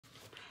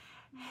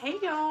Hey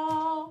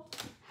y'all,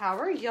 how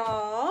are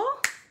y'all?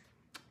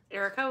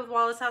 Erika with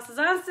Wallace House is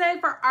on today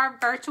for our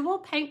virtual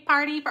paint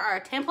party for our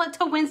template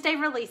Tue-Wednesday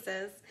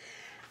releases.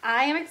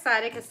 I am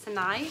excited because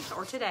today,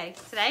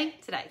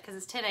 because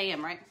it's 10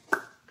 a.m., right?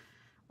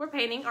 We're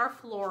painting our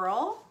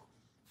floral.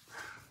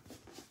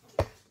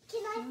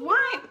 Can I?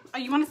 Why? Oh,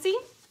 you want to see?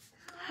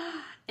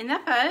 Isn't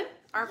that fun?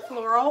 Our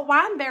floral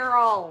wine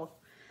barrel.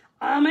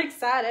 I'm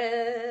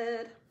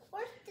excited.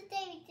 Where's the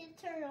Davy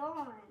to turn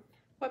on?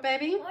 What,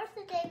 baby? Where's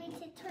the Davy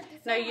to turn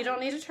this No, on? you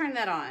don't need to turn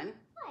that on.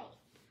 Why?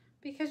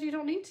 Because you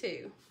don't need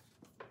to.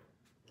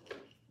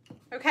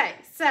 Okay,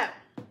 so.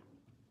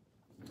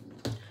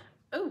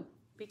 Oh,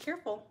 be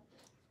careful.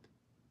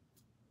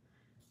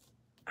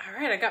 All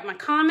right, I got my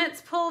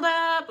comments pulled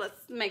up.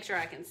 Let's make sure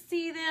I can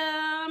see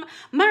them.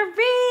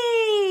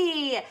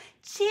 Marie,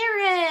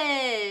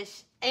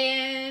 Cherish,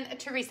 and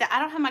Teresa. I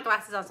don't have my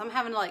glasses on, so I'm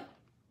having to like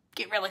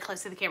get really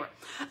close to the camera.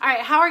 All right,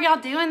 how are y'all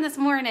doing this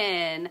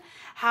morning?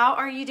 How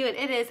are you doing?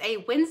 It is a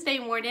Wednesday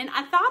morning.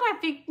 I thought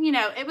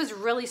it was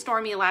really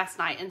stormy last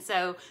night, and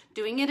so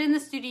doing it in the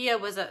studio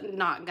was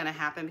not gonna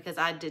happen because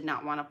I did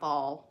not want to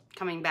fall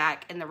coming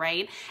back in the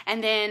rain.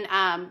 And then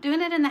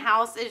doing it in the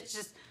house, it's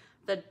just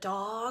the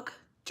dog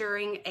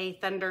during a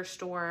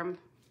thunderstorm,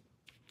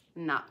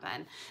 not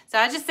fun. So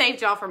I just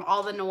saved y'all from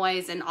all the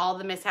noise and all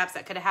the mishaps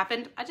that could have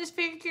happened. I just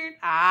figured,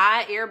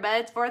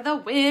 earbuds for the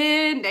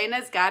win.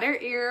 Dana's got her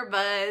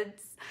earbuds.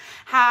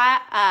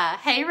 Hi,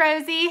 hey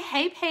Rosie,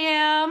 hey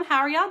Pam, how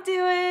are y'all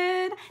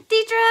doing?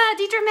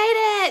 Deidre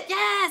made it.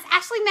 Yes,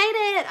 Ashley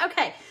made it.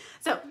 Okay,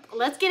 so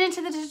let's get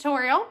into the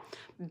tutorial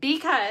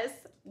because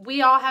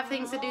we all have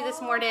things to do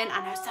this morning.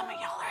 I know some of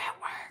y'all are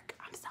at work.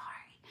 I'm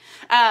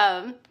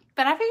sorry.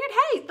 But I figured,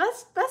 hey,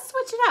 let's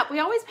switch it up. We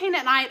always paint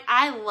at night.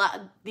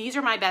 These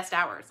are my best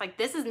hours. Like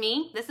this is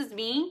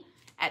me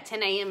at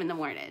 10 a.m. in the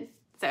morning.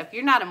 So if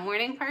you're not a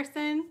morning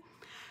person,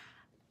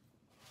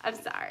 I'm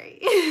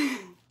sorry.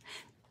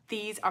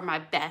 These are my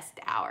best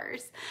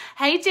hours.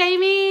 Hey,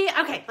 Jamie.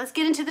 Okay, let's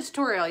get into the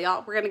tutorial,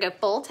 y'all. We're gonna go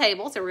full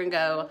table. So we're gonna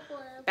go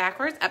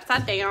backwards,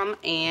 upside down,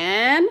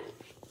 and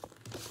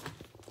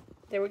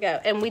there we go.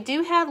 And we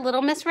do have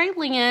little Miss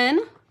Raylynn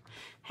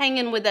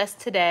hanging with us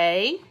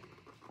today.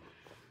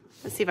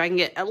 Let's see if I can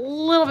get a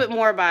little bit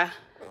more by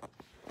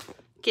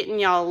getting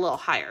y'all a little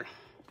higher.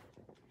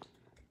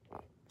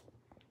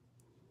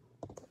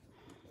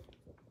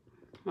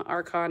 My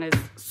Archon is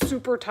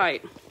super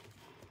tight.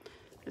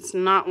 It's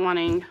not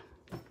wanting.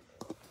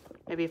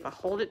 Maybe if I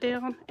hold it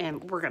down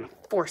and we're gonna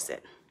force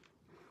it.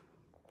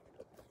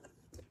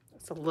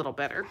 It's a little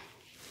better.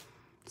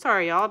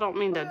 Sorry, y'all. Don't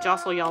mean to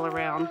jostle y'all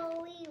around.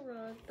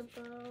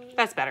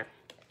 That's better.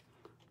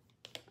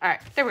 All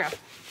right, there we go.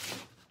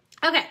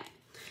 Okay.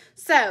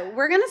 So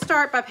we're gonna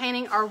start by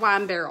painting our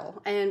wine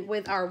barrel. And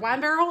with our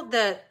wine barrel,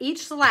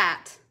 each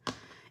slat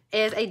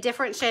is a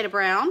different shade of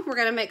brown. We're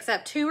gonna mix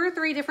up 2 or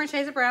 3 different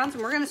shades of browns,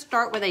 and we're gonna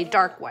start with a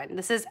dark one.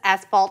 This is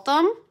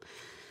Asphaltum.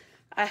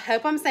 I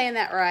hope I'm saying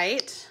that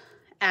right.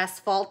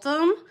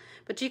 Asphaltum.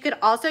 But you could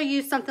also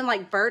use something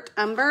like Burnt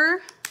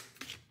Umber.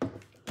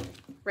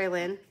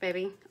 Raylynn,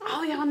 baby.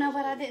 Oh, y'all know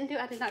what I didn't do?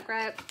 I did not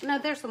grab. No,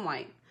 there's some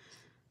white.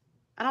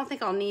 I don't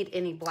think I'll need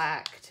any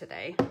black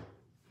today.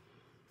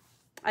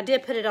 I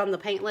did put it on the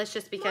paint list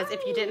just because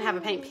if you didn't have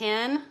a paint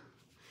pen.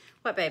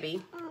 What,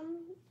 baby?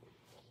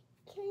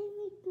 Can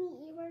you make me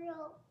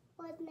Ariel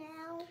one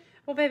now?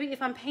 Well, baby,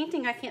 if I'm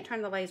painting, I can't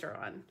turn the laser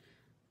on.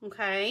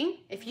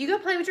 Okay? If you go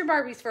play with your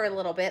Barbies for a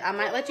little bit, I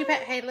might let you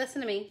paint. Hey, listen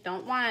to me.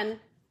 Don't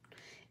whine.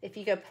 If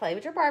you go play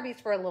with your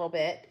Barbies for a little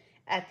bit,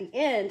 at the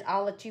end,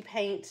 I'll let you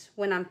paint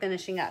when I'm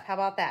finishing up. How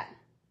about that?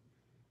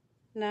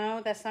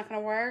 No, that's not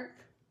going to work?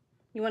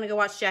 You want to go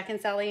watch Jack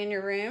and Sally in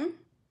your room?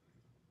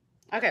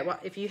 Okay, well,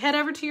 if you head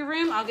over to your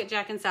room, I'll get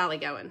Jack and Sally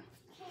going.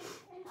 Okay,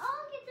 and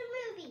I'll get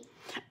the movie.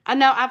 I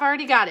know, I've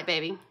already got it,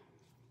 baby.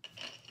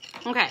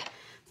 Okay,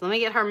 so let me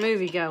get her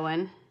movie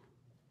going.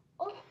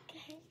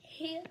 Okay.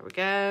 There we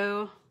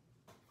go.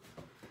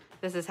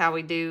 This is how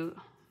we do.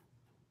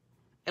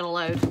 It'll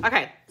load.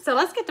 Okay, so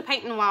let's get to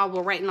painting while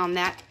we're waiting on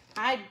that.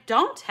 I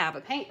don't have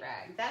a paint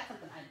rag. That's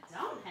something I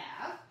don't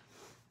have.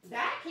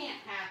 That can't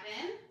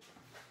happen.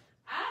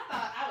 I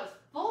thought I was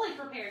fully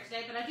prepared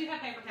today, but I do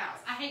have paper towels.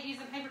 I hate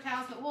using paper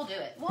towels, but we'll do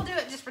it. We'll do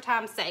it just for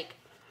time's sake.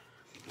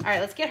 All right,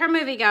 let's get her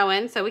movie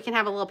going so we can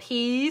have a little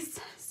piece.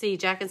 See,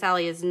 Jack and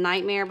Sally is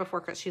Nightmare Before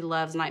Christmas. She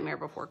loves Nightmare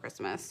Before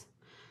Christmas.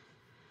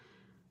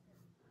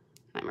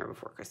 Nightmare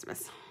Before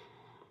Christmas.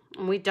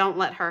 And we don't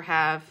let her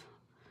have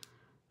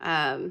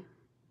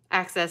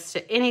access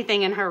to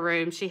anything in her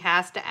room. She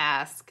has to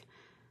ask.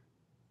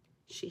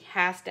 She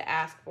has to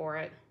ask for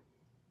it.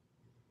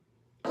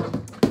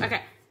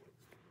 Okay.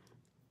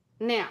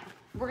 Now,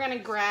 we're going to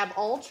grab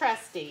Old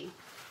Trusty.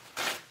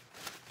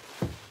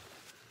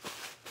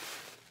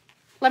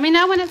 Let me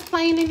know when it's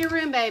playing in your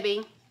room,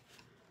 baby.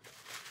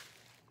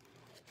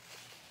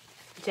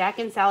 Jack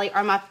and Sally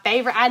are my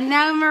favorite. I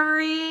know,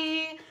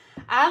 Marie.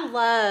 I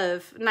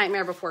love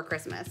Nightmare Before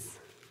Christmas.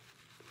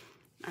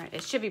 All right,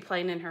 it should be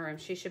playing in her room.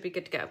 She should be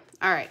good to go.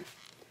 All right.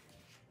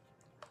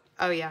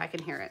 Oh, yeah, I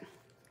can hear it.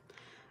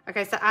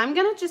 Okay, so I'm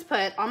gonna just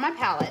put on my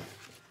palette,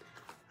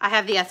 I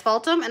have the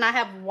asphaltum and I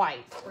have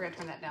white. We're gonna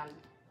turn that down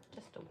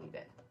just a wee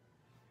bit.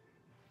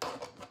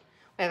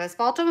 We have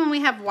asphaltum and we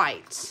have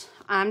white.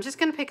 I'm just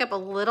gonna pick up a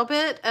little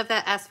bit of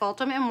that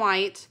asphaltum and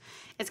white.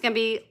 It's gonna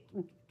be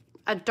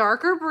a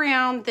darker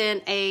brown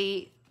than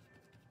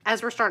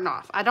as we're starting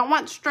off. I don't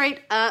want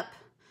straight up,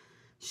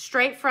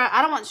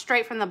 I don't want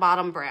straight from the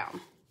bottom brown.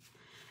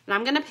 And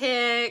I'm gonna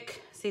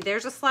pick, see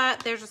there's a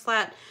slat, there's a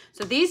slat.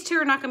 So these two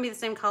are not gonna be the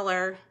same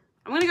color.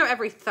 I'm gonna go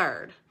every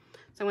third.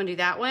 So I'm gonna do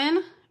that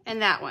one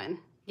and that one.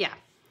 Yeah,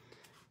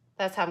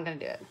 that's how I'm gonna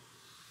do it.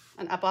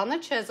 And up on the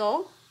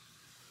chisel.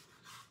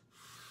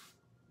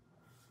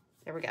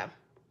 There we go.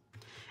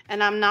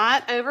 And I'm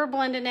not over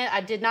blending it.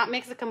 I did not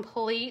mix a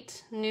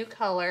complete new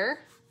color.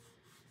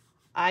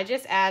 I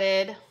just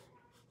added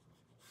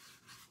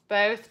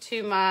both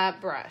to my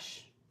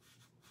brush.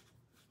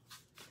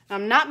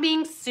 I'm not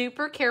being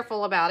super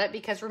careful about it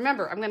because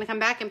remember, I'm gonna come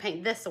back and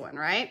paint this one,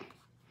 right?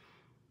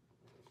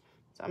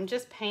 So I'm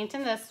just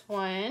painting this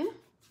one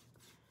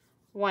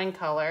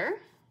color.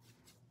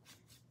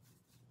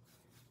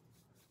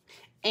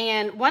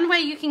 And one way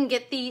you can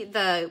get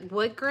the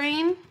wood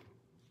grain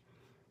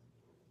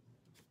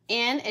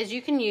in is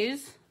you can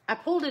use, I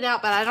pulled it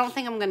out, but I don't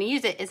think I'm gonna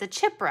use it, is a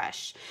chip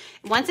brush.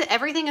 Once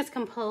everything is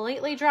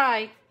completely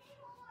dry.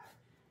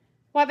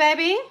 What,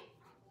 baby?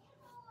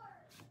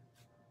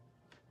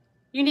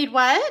 You need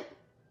what?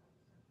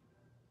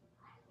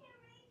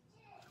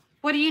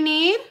 What do you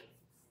need?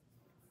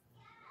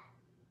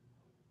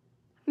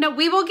 No,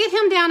 we will get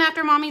him down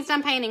after Mommy's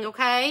done painting,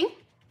 okay?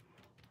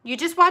 You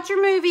just watch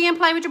your movie and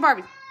play with your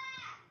Barbie.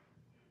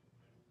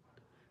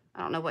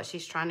 I don't know what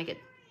she's trying to get.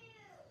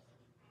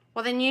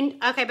 Well, then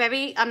okay,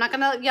 baby, I'm not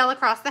gonna yell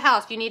across the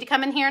house. You need to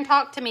come in here and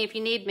talk to me if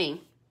you need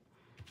me.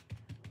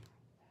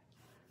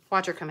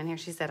 Watch her come in here.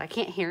 She said, I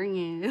can't hear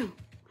you.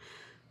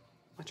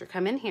 Watch her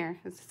come in here.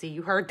 Let's see,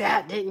 you heard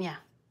that, didn't you?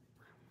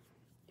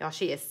 Y'all,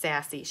 she is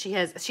sassy. She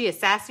is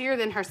sassier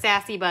than her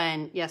sassy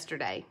bun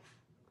yesterday.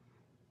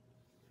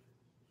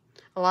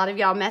 A lot of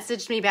y'all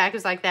messaged me back. It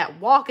was like,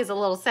 that walk is a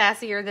little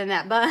sassier than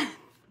that bun.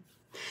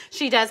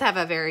 She does have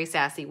a very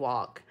sassy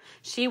walk.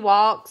 She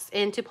walks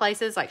into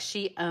places like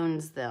she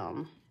owns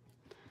them.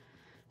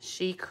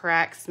 She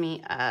cracks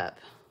me up.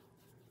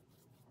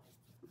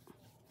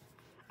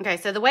 Okay,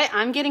 so the way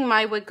I'm getting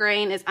my wood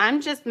grain is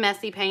I'm just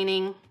messy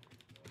painting.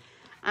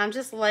 I'm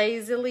just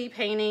lazily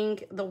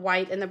painting the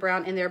white and the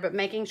brown in there, but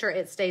making sure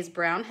it stays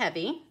brown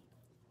heavy.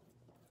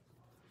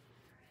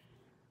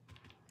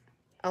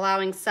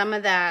 Allowing some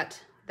of that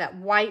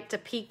white to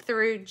peek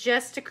through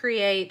just to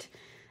create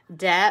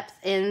depth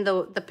in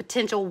the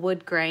potential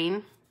wood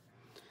grain.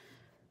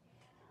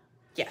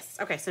 Yes,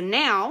 okay, so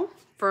now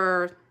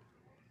for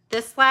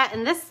this slat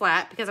and this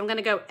slat, because I'm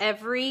gonna go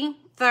every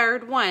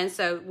third one.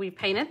 So we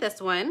painted this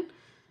one.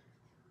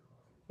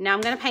 Now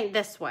I'm gonna paint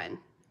this one,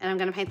 and I'm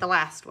gonna paint the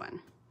last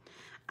one.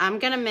 I'm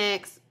gonna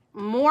mix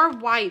more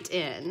white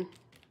in.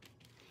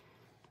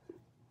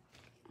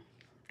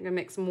 I'm gonna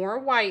mix more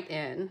white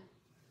in.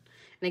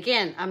 And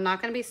again, I'm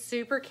not gonna be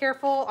super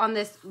careful on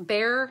this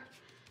bare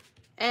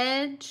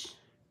edge.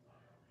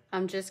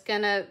 I'm just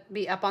gonna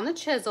be up on the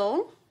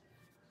chisel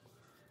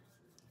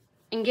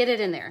and get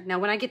it in there. Now,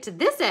 when I get to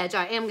this edge,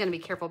 I am gonna be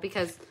careful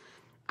because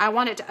I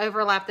want it to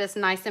overlap this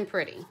nice and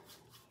pretty.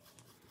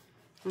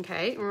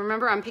 Okay, and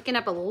remember, I'm picking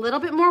up a little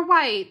bit more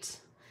white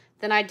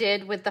than I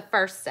did with the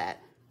first set.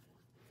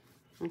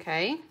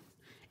 Okay,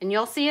 and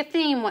you'll see a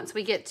theme once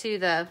we get to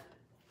the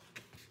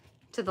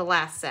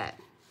last set.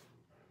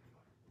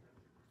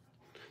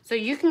 So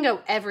you can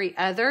go every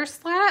other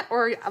slat,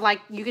 or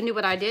like you can do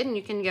what I did and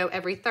you can go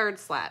every third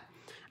slat.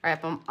 All right,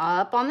 I'm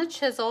up on the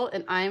chisel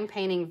and I'm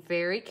painting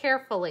very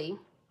carefully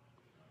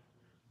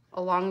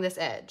along this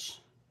edge.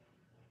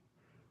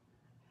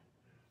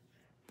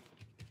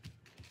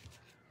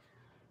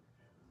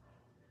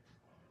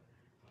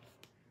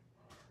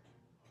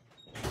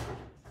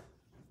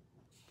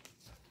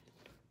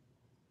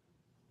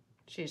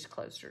 She just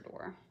closed her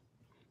door,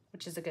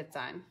 which is a good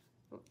sign.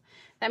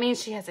 That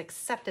means she has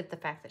accepted the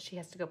fact that she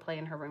has to go play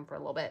in her room for a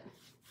little bit.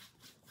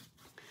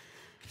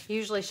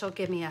 Usually she'll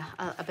give me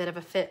a bit of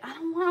a fit. I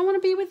want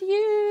to be with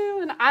you.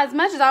 And as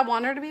much as I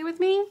want her to be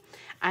with me,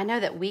 I know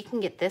that we can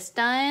get this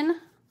done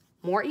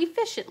more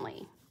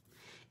efficiently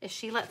if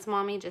she lets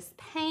Mommy just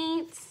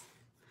paint,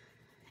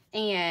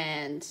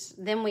 and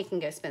then we can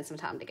go spend some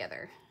time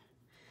together.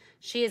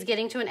 She is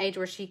getting to an age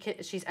where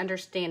she's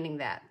understanding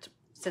that.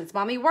 Since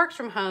Mommy works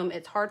from home,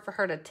 it's hard for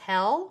her to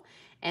tell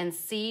and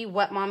see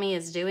what Mommy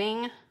is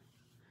doing,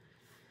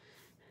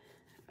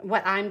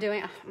 what I'm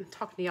doing. I'm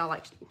talking to y'all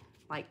like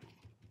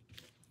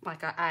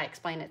I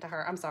explain it to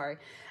her. I'm sorry.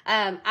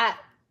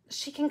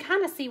 She can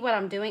kind of see what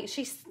I'm doing.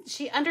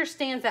 She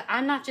understands that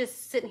I'm not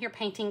just sitting here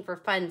painting for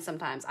fun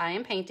sometimes. I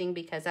am painting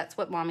because that's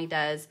what Mommy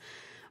does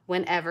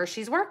whenever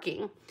she's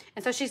working.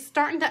 And so she's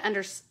starting to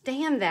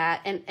understand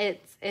that, and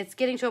it's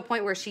getting to a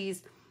point where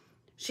she's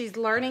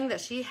learning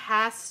that she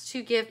has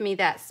to give me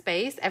that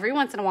space every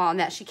once in a while, and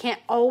that she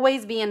can't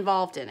always be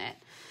involved in it.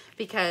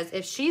 Because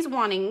if she's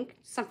wanting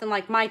something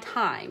like my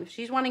time, if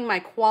she's wanting my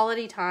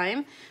quality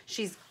time,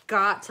 she's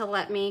got to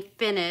let me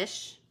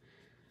finish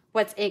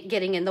what's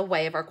getting in the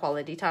way of our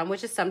quality time,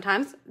 which is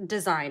sometimes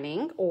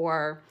designing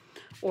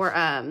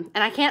and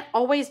I can't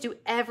always do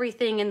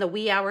everything in the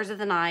wee hours of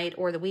the night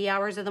or the wee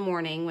hours of the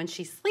morning when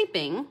she's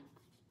sleeping.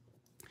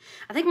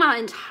 I think my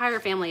entire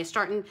family is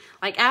starting,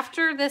 like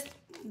after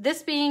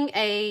this being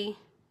a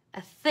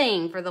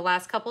thing for the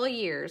last couple of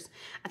years,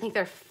 I think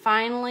they're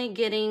finally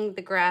getting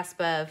the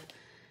grasp of,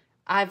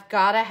 I've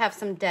got to have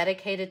some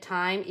dedicated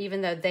time,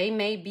 even though they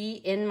may be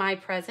in my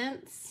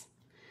presence.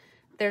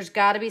 There's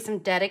got to be some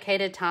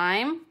dedicated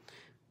time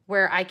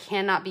where I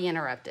cannot be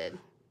interrupted.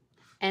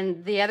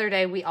 And the other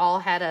day, we all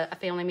had a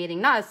family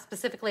meeting, not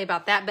specifically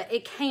about that, but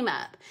it came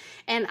up.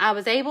 And I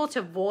was able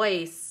to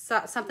voice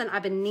something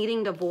I've been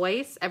needing to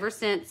voice ever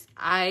since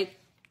I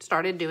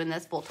started doing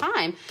this full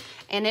time.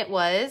 And it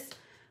was,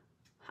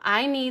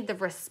 I need the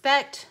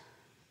respect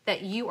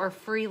that you are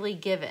freely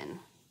given.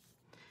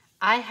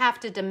 I have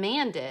to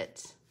demand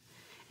it,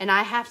 and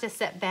I have to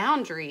set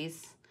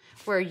boundaries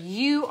where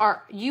you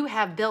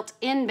have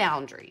built-in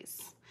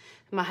boundaries.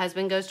 My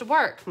husband goes to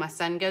work. My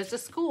son goes to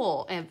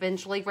school. And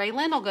eventually,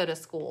 Raylyn will go to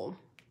school.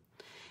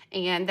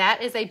 And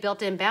that is a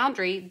built-in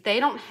boundary. They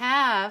don't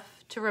have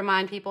to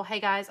remind people, hey,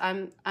 guys,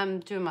 I'm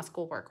doing my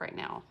schoolwork right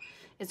now.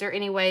 Is there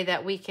any way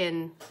that we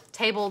can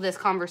table this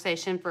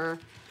conversation for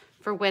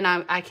when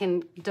I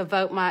can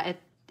devote my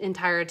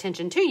entire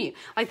attention to you?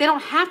 Like, they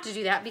don't have to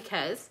do that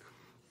because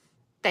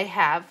they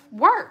have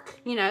work.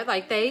 You know,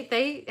 like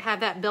they have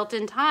that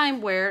built-in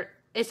time where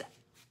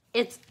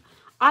it's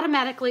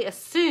automatically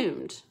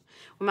assumed.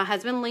 When my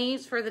husband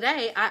leaves for the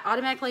day, I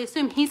automatically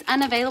assume he's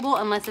unavailable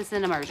unless it's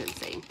an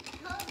emergency.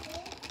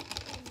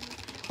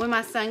 When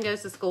my son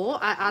goes to school,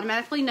 I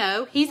automatically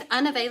know he's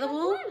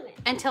unavailable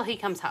until he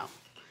comes home.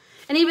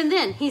 And even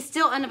then, he's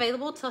still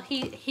unavailable till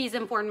he's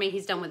informed me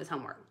he's done with his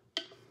homework.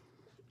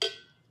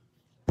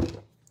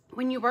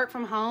 When you work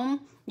from home,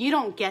 you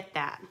don't get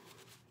that.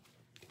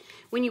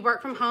 When you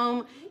work from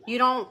home, you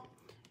don't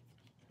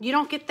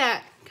get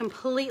that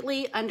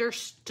completely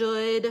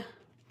understood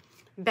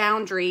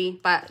boundary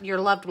by your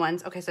loved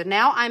ones. Okay, so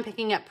now I'm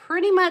picking up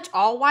pretty much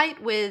all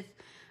white with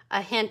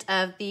a hint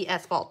of the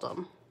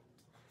asphaltum.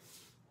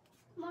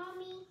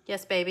 Mommy.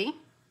 Yes, baby?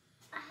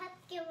 I have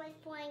to get my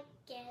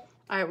blanket.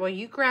 All right, well,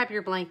 you grab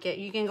your blanket.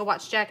 You can go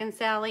watch Jack and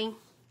Sally.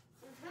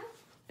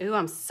 Ooh,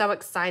 I'm so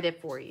excited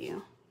for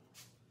you.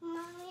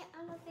 Mommy,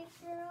 I'm a big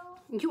girl.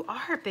 You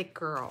are a big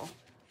girl.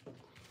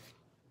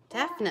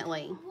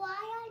 Definitely. Why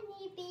I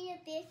need to be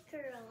a big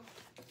girl?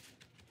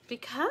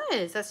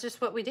 Because that's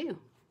just what we do.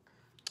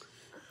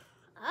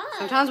 Oh.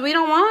 Sometimes we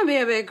don't want to be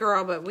a big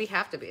girl, but we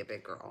have to be a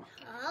big girl.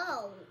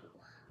 Oh.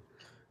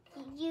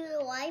 You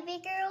like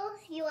big girls?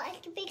 You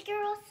like big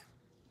girls?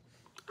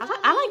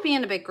 I like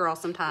being a big girl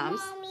sometimes.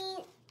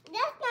 Mommy, that's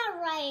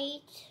not right.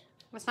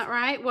 That's not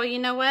right? Well, you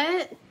know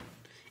what?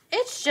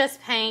 It's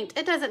just paint.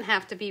 It doesn't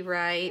have to be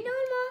right. No,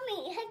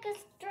 Mommy, it has a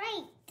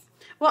stripe.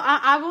 Well,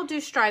 I will do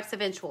stripes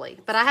eventually,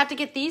 but I have to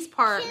get these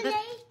parts. Can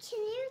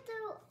you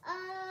do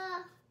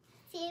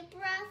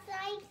zebra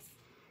stripes?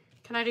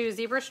 Can I do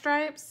zebra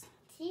stripes?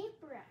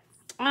 Zebra.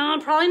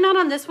 Probably not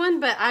on this one,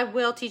 but I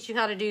will teach you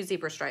how to do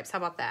zebra stripes. How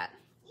about that?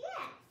 Yeah.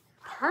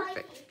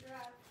 Perfect.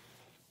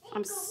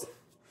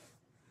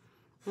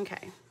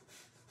 Okay.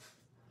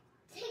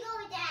 Take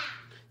over that.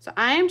 So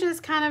I am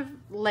just kind of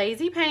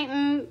lazy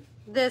painting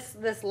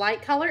this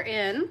light color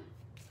in.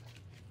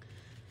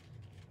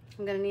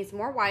 I'm going to need some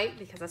more white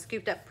because I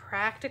scooped up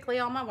practically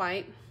all my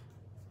white.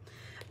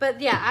 But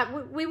yeah,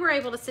 we were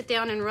able to sit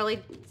down and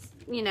really,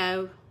 you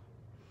know,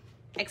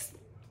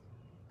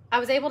 I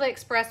was able to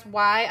express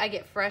why I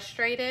get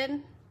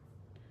frustrated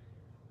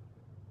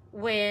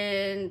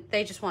when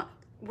they just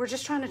we're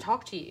just trying to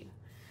talk to you.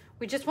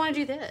 We just want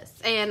to do this.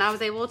 And I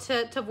was able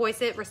to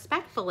voice it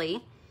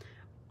respectfully.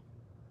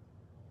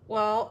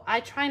 Well, I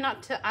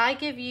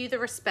give you the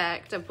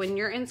respect of when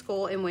you're in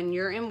school and when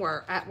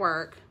you're at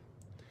work,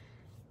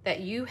 that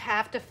you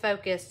have to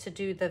focus to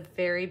do the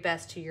very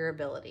best to your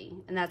ability.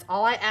 And that's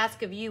all I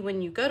ask of you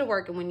when you go to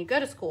work and when you go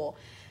to school.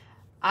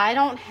 I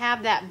don't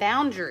have that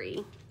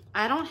boundary.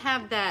 I don't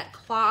have that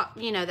clock,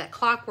 you know, that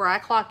clock where I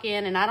clock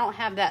in, and I don't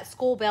have that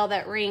school bell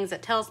that rings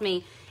that tells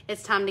me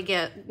it's time to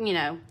get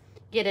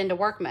into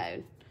work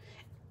mode.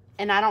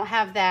 And I don't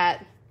have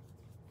that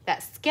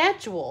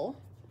schedule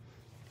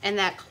and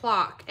that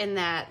clock and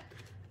that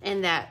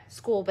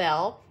school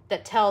bell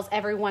that tells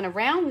everyone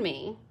around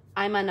me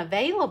I'm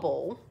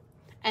unavailable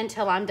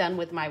until I'm done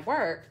with my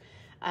work.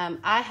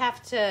 I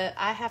have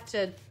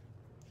to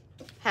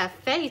have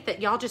faith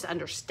that y'all just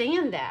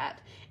understand that,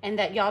 and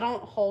that y'all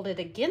don't hold it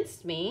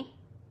against me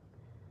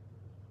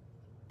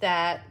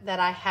that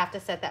I have to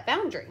set that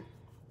boundary.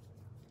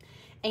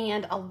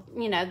 And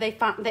you know,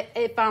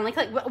 it finally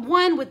clicked.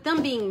 One, with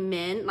them being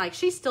men, like,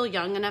 she's still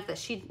young enough that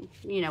she,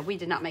 you know, we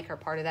did not make her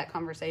part of that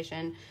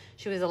conversation.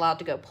 She was allowed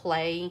to go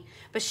play,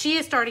 but she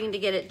is starting to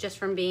get it just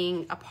from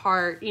being a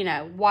part, you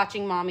know,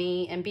 watching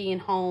mommy and being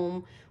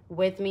home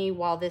with me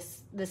while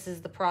this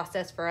is the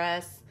process for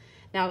us.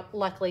 Now,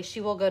 luckily, she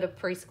will go to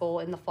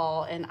preschool in the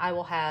fall, and I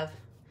will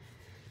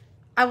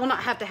not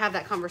have to have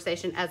that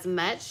conversation as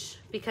much,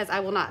 because I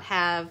will not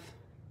have,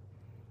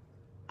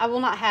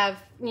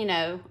 you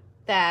know,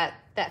 that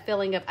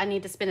feeling of I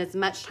need to spend as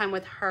much time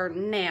with her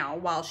now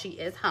while she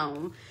is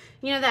home.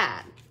 You know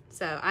that.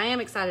 So I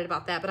am excited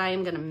about that, but I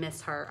am going to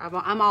miss her.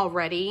 I'm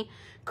already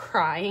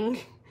crying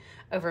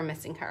over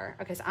missing her.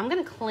 Okay, so I'm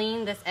going to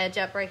clean this edge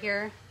up right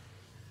here.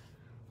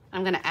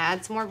 I'm going to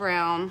add some more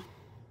brown,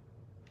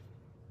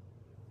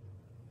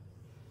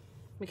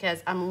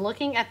 because I'm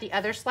looking at the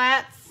other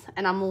slats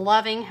and I'm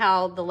loving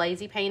how the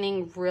lazy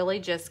painting really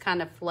just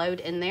kind of flowed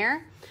in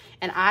there.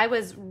 And I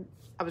was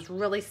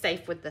really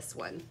safe with this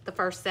one, the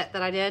first set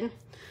that I did.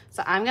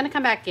 So I'm going to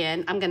come back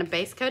in. I'm going to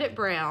base coat it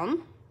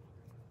brown.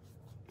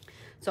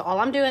 So all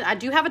I'm doing, I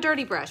do have a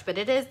dirty brush, but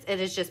it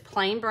is just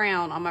plain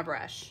brown on my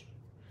brush.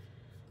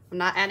 I'm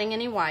not adding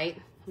any white.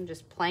 I'm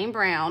just plain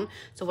brown.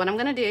 So what I'm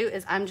going to do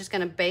is I'm just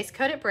going to base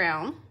coat it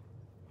brown.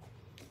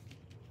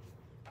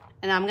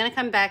 And I'm going to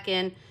come back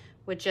in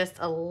with just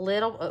a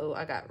little, oh,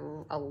 I got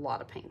a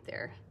lot of paint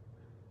there.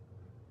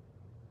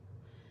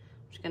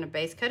 I'm just going to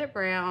base coat it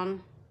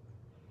brown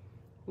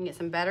and get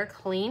some better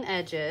clean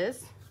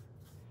edges.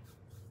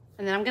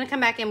 And then I'm going to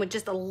come back in with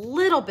just a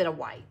little bit of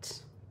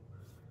white.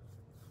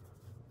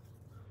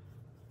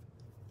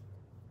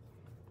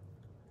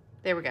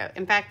 There we go.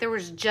 In fact, there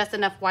was just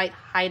enough white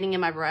hiding in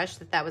my brush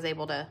that was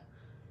able to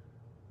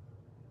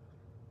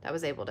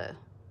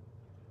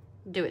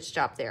do its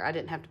job there. I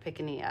didn't have to pick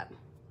any up.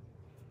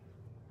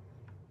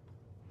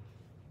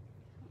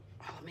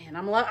 Oh man,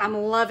 I'm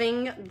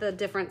loving the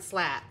different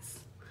slats.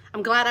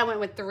 I'm glad I went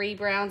with 3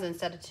 browns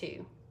instead of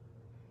 2.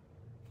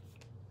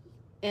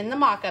 In the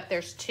mock-up,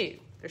 there's 2.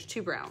 There's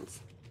 2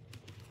 browns.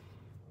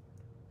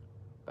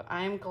 But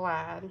I am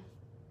glad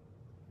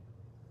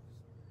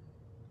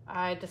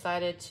I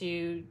decided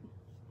to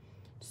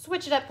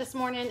switch it up this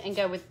morning and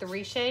go with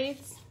 3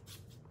 shades.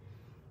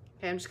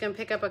 Okay, I'm just gonna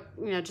pick up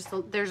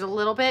there's a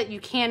little bit, you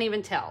can't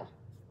even tell.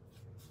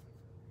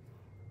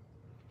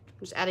 I'm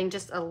just adding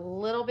just a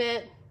little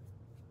bit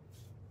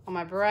on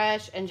my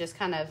brush and just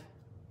kind of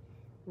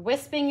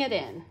wisping it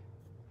in.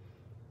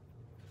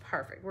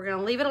 Perfect, we're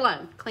gonna leave it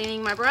alone.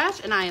 Cleaning my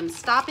brush, and I am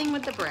stopping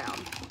with the brown.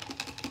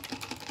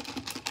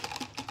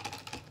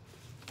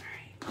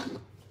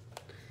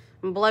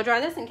 I'm gonna blow dry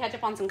this and catch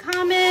up on some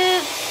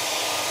comments.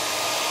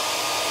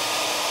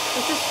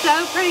 This is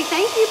so pretty.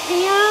 Thank you,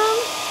 Pam.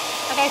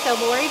 Okay, so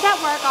Lori's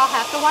at work. I'll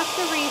have to watch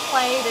the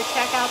replay to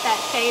check out that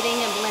shading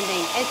and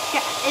blending.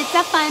 It's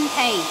a fun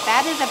paint.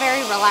 That is a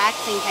very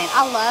relaxing paint.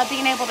 I love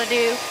being able to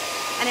do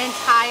an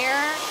entire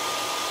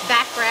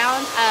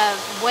background of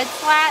wood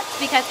slats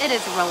because it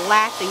is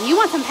relaxing. You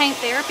want some paint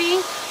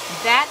therapy?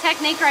 That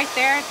technique right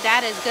there,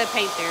 that is good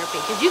paint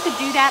therapy, because you could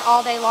do that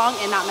all day long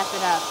and not mess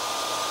it up.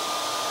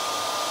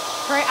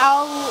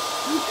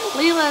 Oh,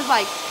 Leela's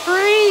like,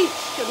 preach.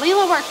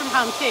 Leela works from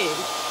home too.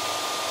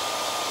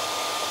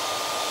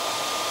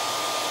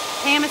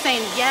 Pam is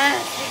saying,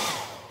 yes,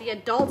 the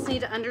adults need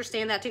to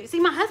understand that too. See,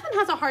 my husband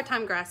has a hard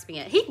time grasping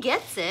it. He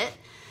gets it.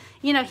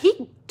 You know,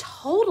 he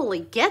totally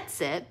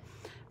gets it,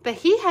 but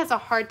he has a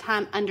hard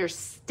time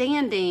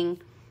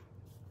understanding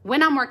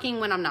when I'm working,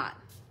 when I'm not.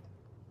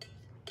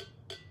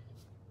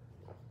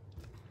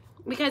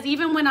 Because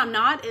even when I'm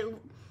not,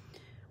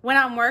 when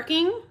I'm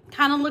working,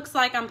 kind of looks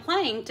like I'm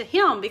playing to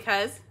him,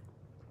 because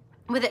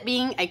with it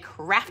being a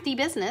crafty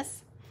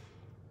business.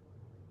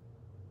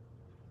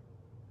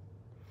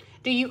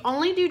 Do you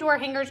only do door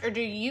hangers, or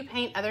do you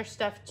paint other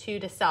stuff too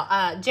to sell?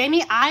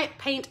 Jamie, I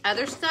paint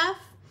other stuff,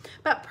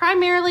 but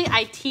primarily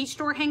I teach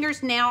door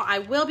hangers. Now I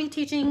will be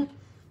teaching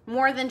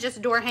more than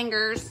just door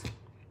hangers.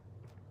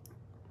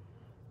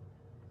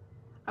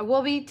 I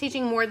will be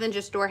teaching more than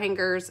just door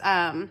hangers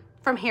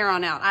from here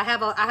on out. I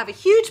have a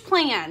huge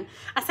plan.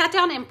 I sat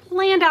down and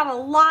planned out a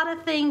lot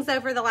of things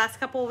over the last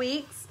couple of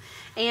weeks,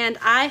 and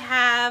I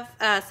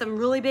have some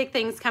really big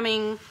things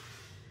coming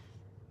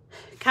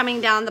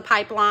down the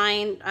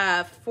pipeline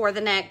for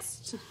the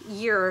next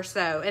year or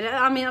so. And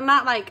I mean, I'm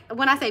not like,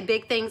 when I say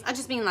big things, I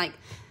just mean like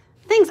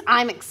things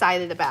I'm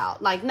excited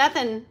about. Like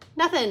nothing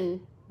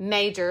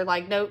major,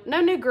 like no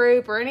new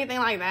group or anything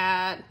like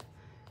that.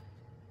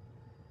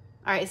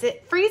 All right, is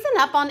it freezing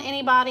up on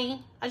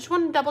anybody? I just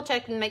want to double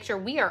check and make sure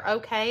we are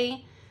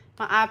okay.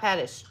 My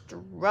iPad is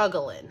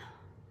struggling.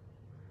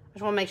 I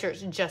just want to make sure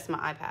it's just my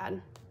iPad.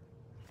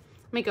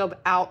 Let me go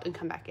out and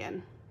come back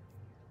in.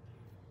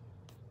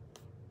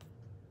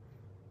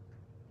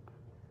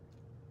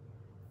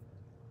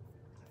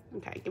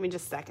 Okay, give me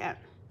just a second.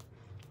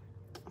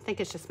 I think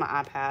it's just my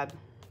iPad.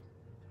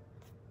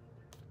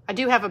 I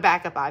do have a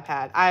backup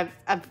iPad. I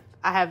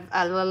have,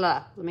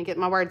 let me get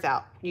my words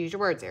out. Use your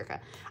words, Erika.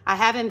 I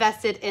have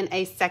invested in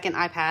a second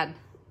iPad.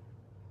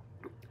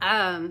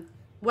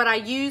 What I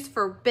use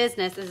for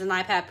business is an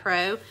iPad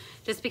Pro,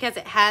 just because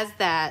it has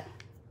that.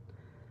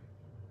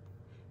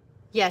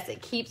 Yes,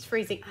 it keeps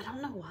freezing. I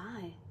don't know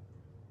why.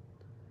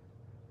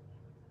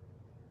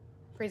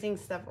 Freezing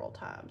several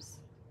times.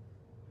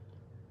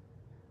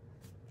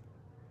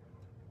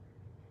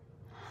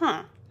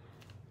 huh.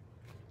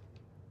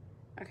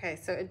 Okay,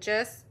 so it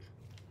just,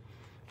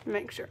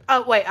 make sure.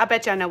 Oh, wait, I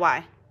bet you I know why.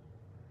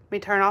 Let me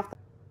turn off.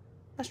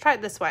 Let's try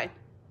it this way.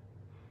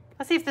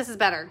 Let's see if this is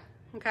better,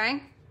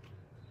 okay?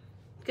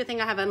 Good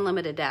thing I have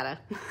unlimited data.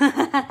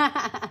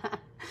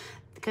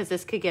 Because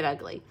this could get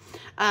ugly.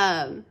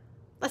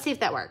 Let's see if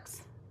that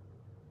works.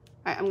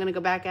 All right, I'm gonna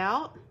go back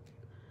out,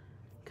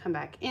 come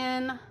back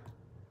in.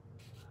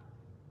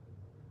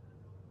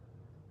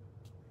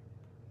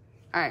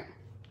 All right,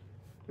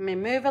 let me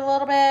move a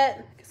little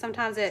bit, because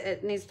sometimes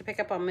it needs to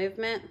pick up on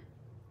movement.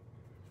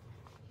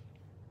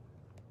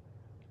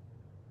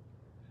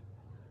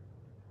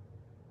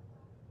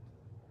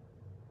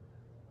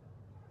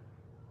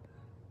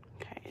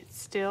 Okay,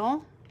 it's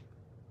still.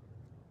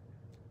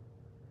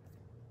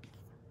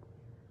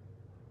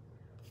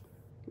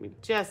 Give me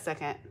just a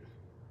second.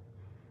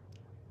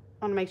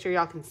 I want to make sure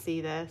y'all can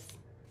see this.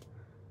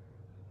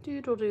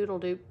 Doodle doodle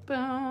doo,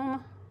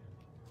 boom.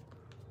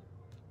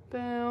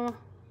 Boom.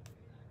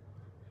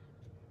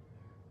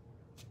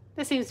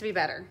 This seems to be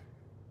better.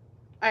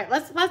 All right,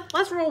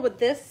 let's roll with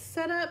this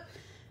setup.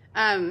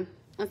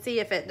 Let's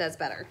see if it does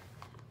better.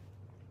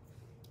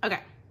 Okay.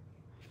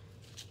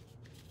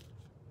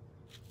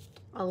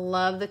 I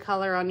love the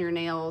color on your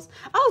nails.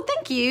 Oh,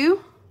 thank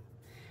you.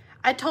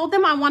 I told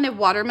them I wanted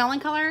watermelon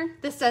color.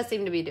 This does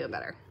seem to be doing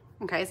better.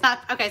 Okay, it's not,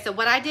 okay, so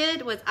what I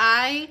did was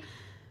I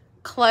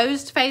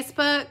closed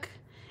Facebook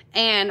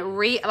and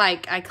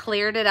I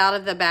cleared it out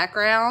of the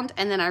background,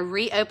 and then I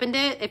reopened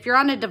it. If you're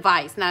on a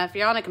device, now if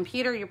you're on a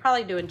computer, you're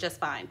probably doing just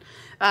fine.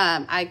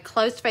 I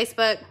closed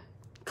Facebook,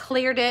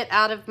 cleared it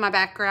out of my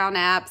background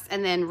apps,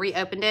 and then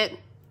reopened it.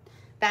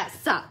 That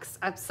sucks.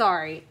 I'm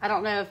sorry. I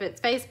don't know if it's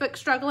Facebook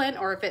struggling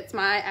or if it's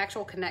my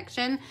actual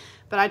connection,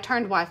 but I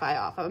turned Wi-Fi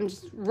off. I'm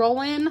just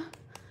rolling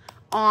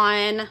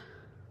on,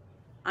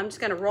 I'm just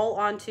gonna roll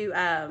onto,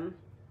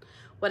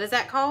 what is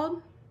that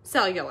called?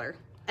 Cellular.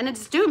 And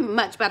it's doing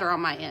much better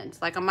on my end.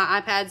 Like on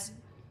my iPad's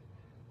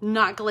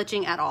not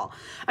glitching at all.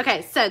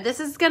 Okay, so this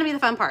is gonna be the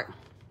fun part.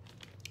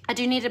 I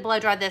do need to blow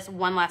dry this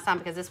one last time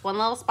because this one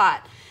little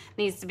spot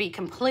needs to be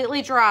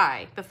completely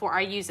dry before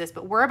I use this.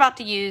 But we're about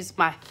to use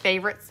my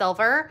favorite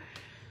silver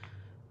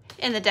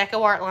in the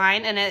Deco Art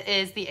line, and it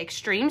is the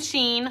Extreme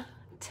Sheen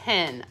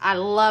 10. I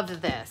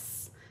love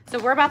this. So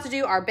we're about to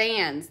do our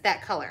bands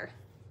that color.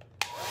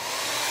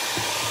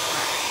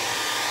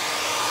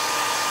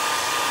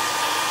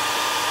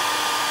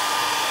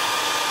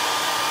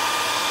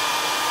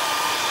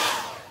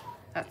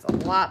 That's a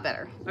lot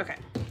better. Okay.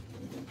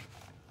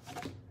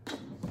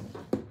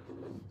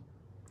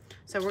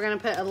 So we're gonna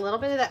put a little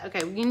bit of that. Okay,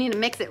 you need to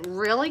mix it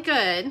really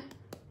good.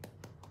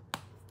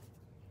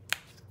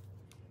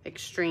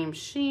 Extreme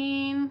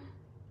Sheen.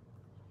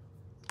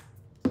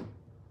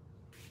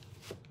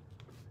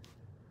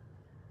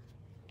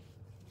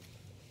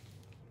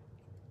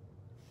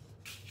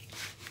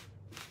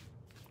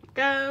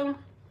 Go.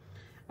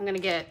 I'm gonna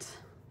get,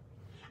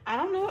 I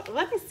don't know,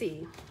 let me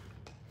see.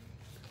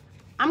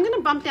 I'm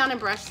gonna bump down in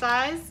brush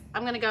size.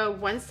 I'm gonna go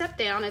one step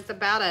down. It's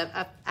about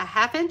a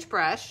 1/2 inch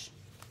brush.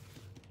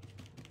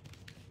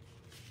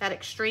 That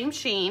Extreme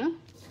Sheen.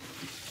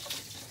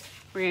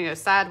 We're gonna go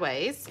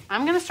sideways.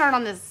 I'm gonna start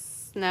on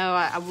this, no,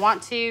 I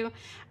want to.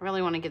 I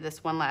really wanna give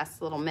this one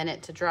last little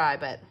minute to dry,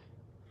 but.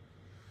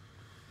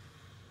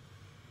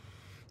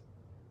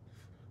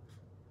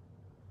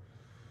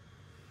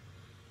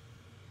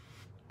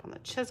 On the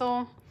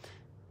chisel.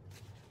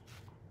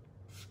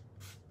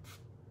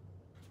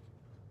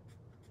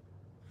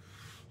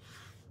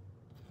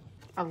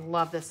 I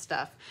love this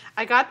stuff.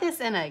 I got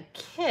this in a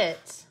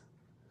kit.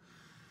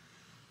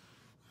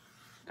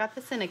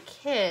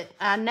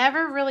 I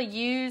never really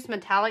used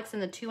metallics in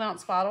the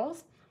 2-ounce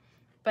bottles,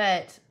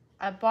 but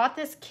I bought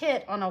this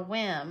kit on a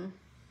whim.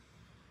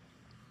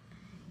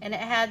 And it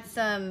had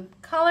some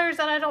colors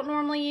that I don't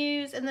normally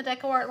use in the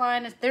Deco Art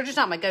line. They're just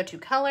not my go-to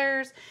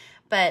colors,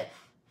 but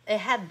it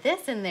had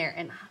this in there,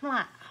 and I'm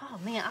like, oh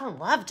man, I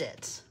loved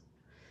it.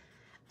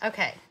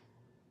 Okay.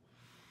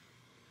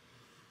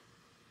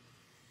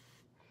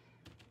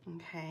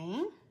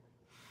 Okay.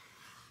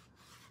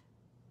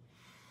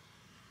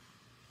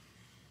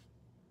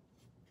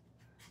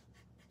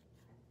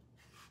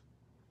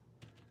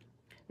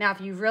 Now,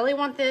 if you really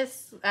want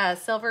this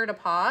silver to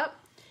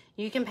pop,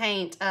 you can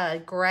paint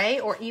gray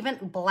or even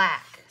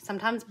black.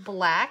 Sometimes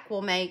black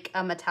will make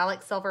a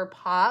metallic silver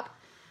pop.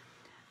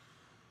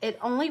 It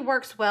only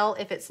works well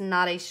if it's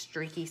not a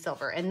streaky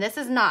silver, and this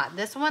is not.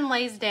 This one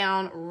lays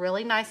down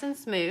really nice and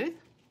smooth.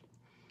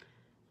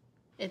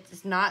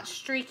 It's not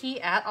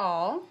streaky at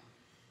all.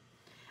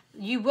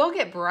 You will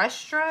get brush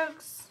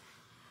strokes,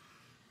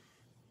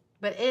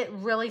 but it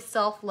really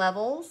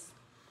self-levels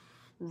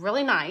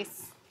really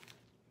nice.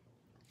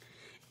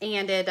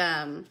 And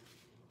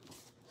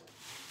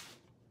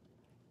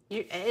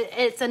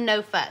it's a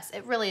no fuss.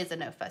 It really is a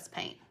no fuss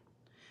paint,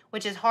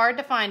 which is hard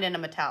to find in a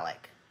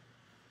metallic.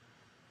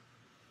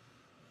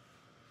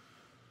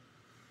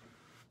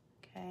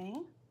 Okay.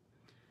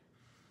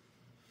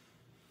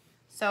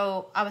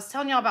 So I was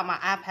telling y'all about my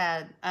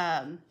iPad.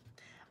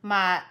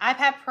 my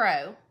iPad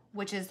Pro,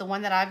 which is the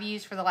one that I've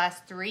used for the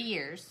last 3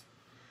 years.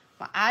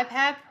 My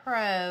iPad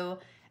Pro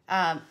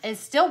is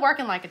still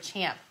working like a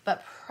champ,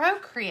 but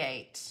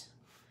Procreate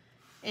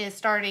is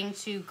starting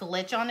to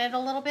glitch on it a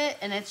little bit,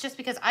 and it's just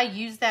because I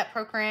use that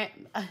program.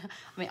 I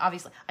mean,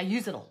 obviously, I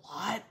use it a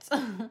lot.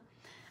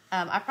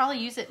 I probably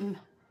use it.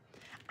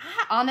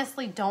 I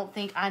honestly don't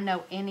think I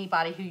know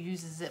anybody who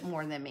uses it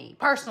more than me,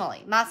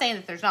 personally. Not saying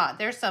that there's not.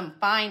 There's some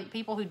fine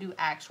people who do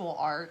actual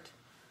art,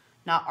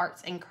 not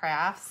arts and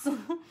crafts.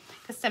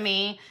 Because to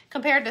me,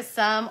 compared to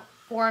some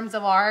forms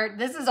of art,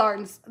 this is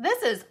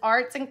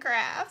arts and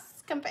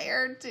crafts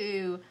compared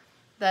to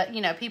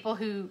the, people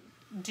who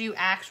do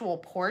actual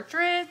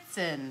portraits.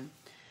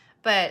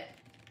 But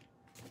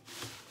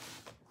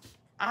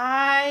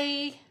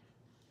I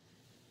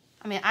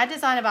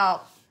design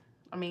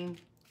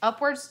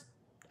upwards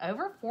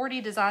over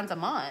 40 designs a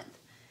month.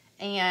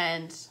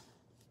 And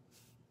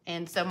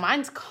so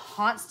mine's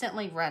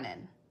constantly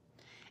running.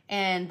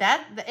 And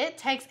it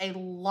takes a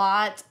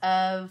lot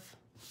of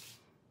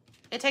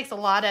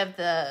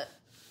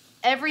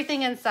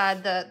everything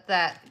inside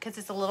because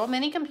it's a little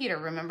mini computer,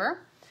 remember?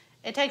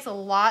 It takes a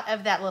lot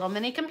of that little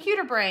mini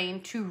computer brain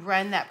to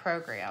run that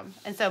program.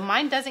 And so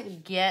mine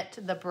doesn't get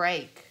the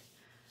break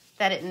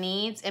that it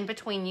needs in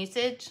between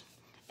usage.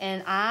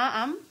 And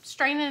I'm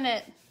straining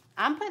it.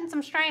 I'm putting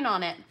some strain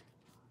on it.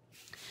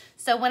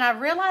 So when I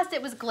realized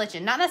it was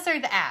glitching, not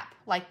necessarily the app,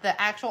 like the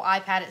actual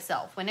iPad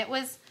itself, when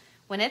it's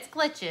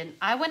glitching,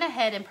 I went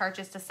ahead and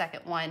purchased a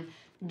second one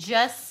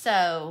just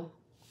so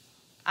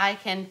I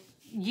can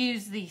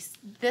use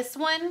this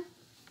one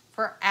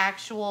for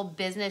actual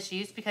business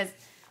use, because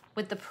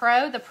with the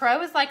Pro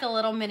is like a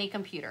little mini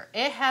computer.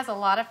 It has a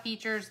lot of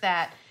features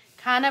that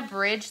kind of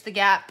bridge the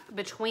gap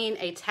between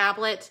a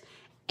tablet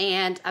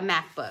and a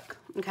MacBook,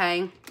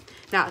 okay?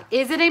 Now,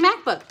 is it a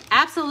MacBook?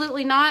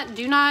 Absolutely not.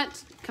 Do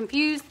not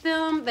confuse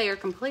them. They are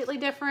completely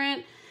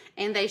different,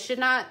 and they should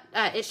not,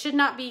 it should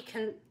not be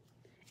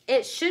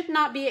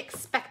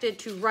expected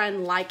to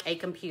run like a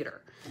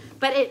computer.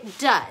 But it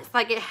does.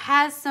 Like, it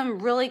has some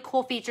really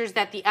cool features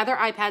that the other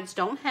iPads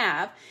don't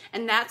have.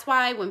 And that's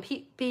why when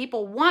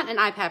people want an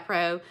iPad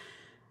Pro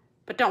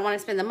but don't want to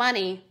spend the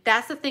money,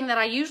 that's the thing that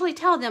I usually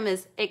tell them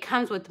is it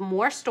comes with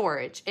more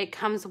storage. It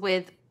comes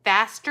with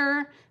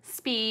faster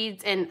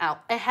speeds, and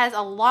it has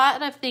a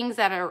lot of things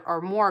that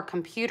are more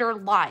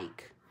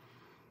computer-like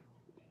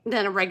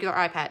than a regular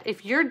iPad.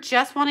 If you're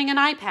just wanting an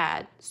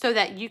iPad so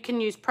that you can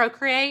use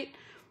Procreate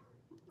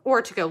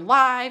or to go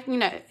live,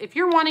 if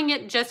you're wanting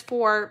it just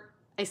for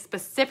a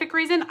specific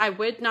reason, I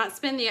would not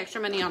spend the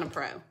extra money on a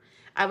Pro.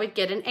 I would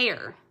get an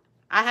Air.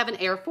 I have an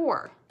Air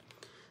 4.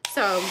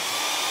 So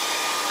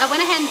I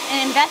went ahead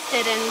and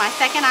invested in my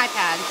second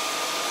iPad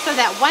so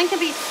that one can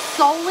be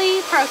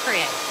solely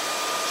Procreate,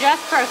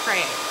 just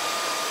Procreate,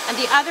 and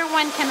the other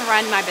one can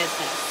run my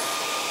business.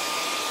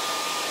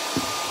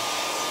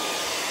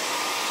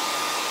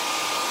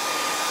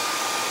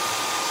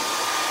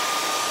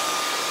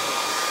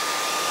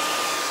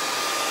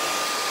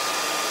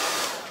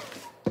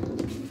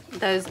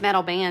 Those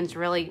metal bands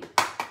really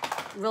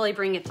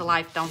bring it to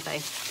life, don't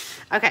they?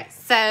 Okay,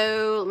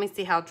 so let me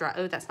see how dry.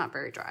 Oh, that's not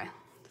very dry.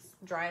 Let's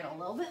dry it a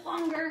little bit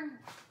longer.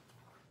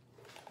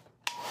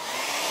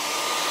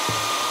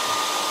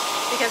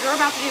 Because we're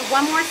about to do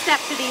one more step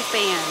to these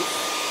bands.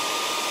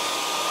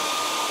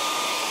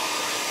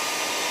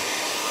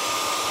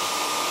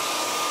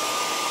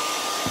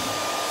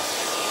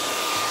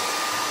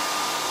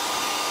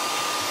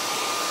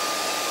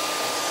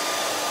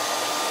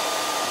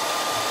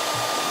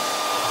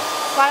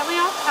 Slightly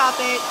off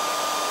topic,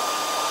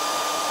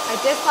 I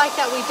dislike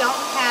that we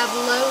don't have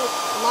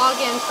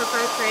logins for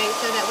Procreate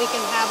so that we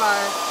can have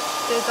our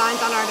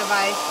designs on our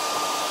device.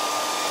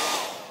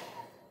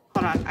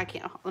 Hold on, I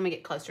can't. Let me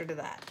get closer to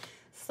that.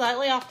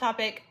 Slightly off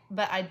topic,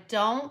 but I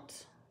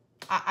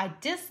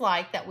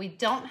dislike that we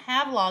don't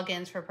have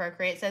logins for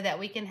Procreate so that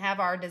we can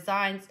have our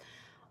designs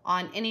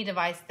on any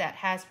device that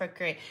has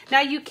Procreate.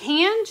 Now, you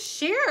can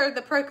share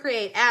the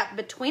Procreate app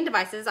between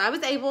devices. I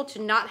was able to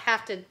not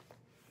have to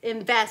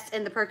invest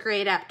in the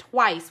Procreate app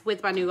twice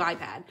with my new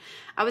iPad.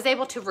 I was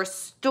able to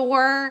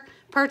restore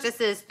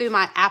purchases through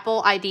my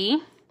Apple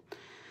ID.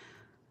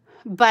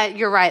 But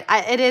you're right.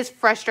 It is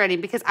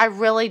frustrating because I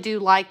really do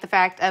like the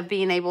fact of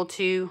being able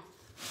to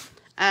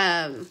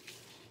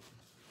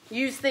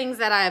use things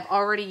that I have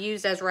already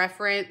used as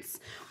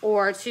reference,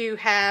 or to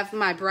have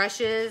my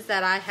brushes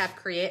that I have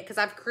created, because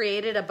I've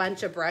created a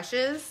bunch of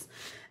brushes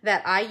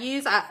that I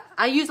use.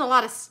 I use a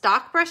lot of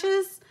stock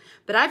brushes,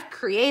 but I've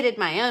created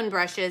my own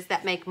brushes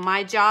that make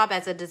my job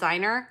as a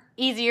designer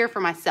easier for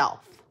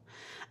myself.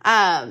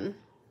 And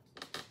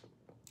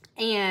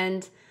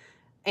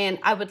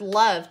I would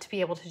love to be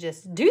able to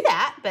just do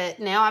that, but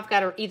now I've got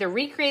to either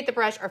recreate the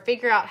brush or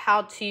figure out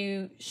how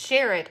to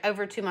share it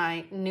over to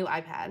my new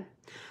iPad.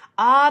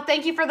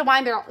 Thank you for the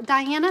wine barrel.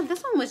 Diana,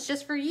 this one was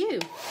just for you.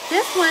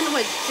 This one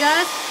was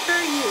just for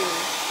you.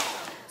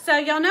 So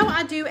y'all know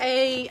I do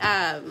a,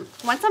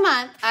 once a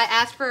month, I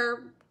ask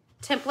for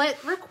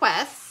template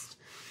requests.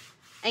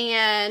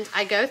 And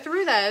I go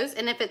through those,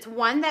 and if it's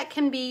one that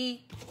can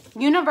be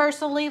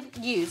universally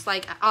used,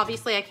 like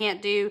obviously I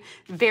can't do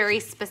very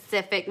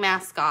specific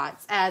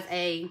mascots as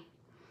a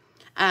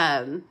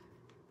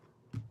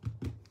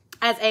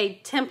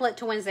template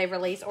to Wednesday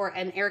release or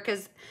an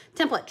Erika's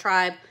template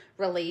tribe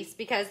release,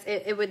 because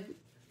it would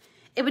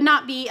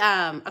not be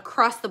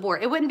across the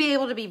board. It wouldn't be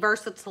able to be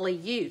versatilely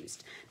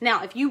used.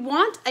 Now, if you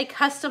want a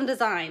custom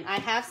design, I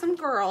have some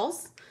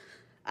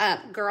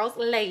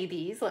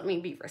ladies, let me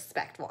be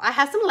respectful. I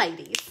have some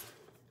ladies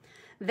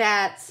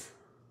that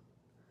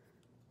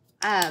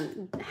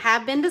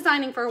have been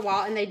designing for a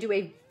while, and they do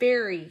a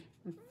very,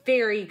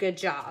 very good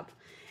job.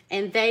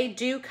 And they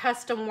do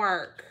custom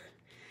work.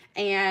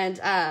 And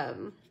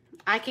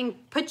I can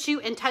put you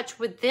in touch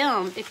with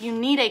them if you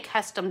need a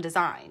custom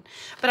design.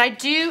 But I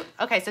do,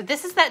 okay, so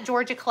this is that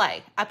Georgia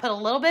clay. I put a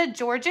little bit of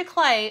Georgia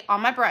clay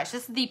on my brush.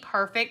 This is the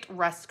perfect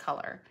rust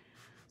color.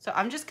 So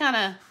I'm just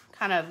gonna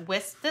kind of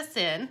whisk this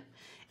in.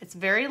 It's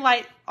very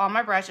light on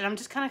my brush, and I'm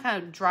just kind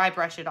of dry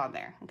brush it on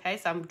there. Okay,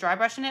 so I'm dry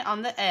brushing it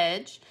on the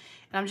edge,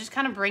 and I'm just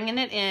kind of bringing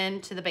it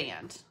into the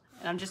band.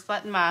 And I'm just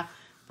letting my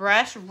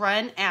brush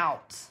run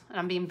out. And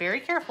I'm being very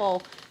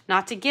careful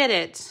not to get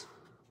it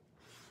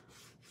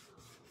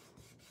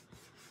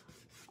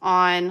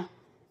on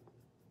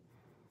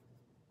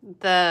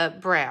the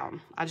brown.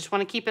 I just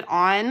want to keep it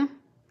on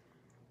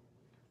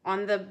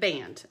the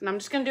band. And I'm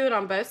just going to do it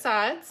on both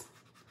sides.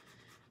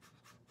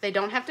 They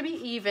don't have to be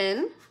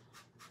even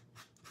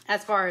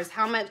as far as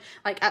how much,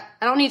 like I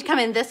don't need to come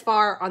in this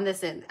far on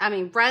this end. I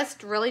mean,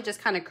 rust really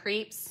just kind of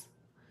creeps.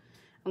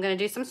 I'm going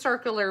to do some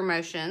circular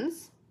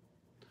motions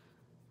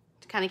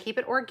to kind of keep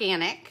it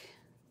organic.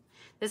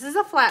 This is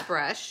a flat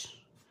brush,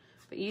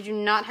 but you do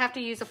not have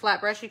to use a flat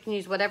brush. You can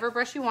use whatever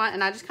brush you want,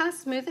 and I just kind of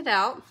smooth it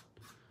out.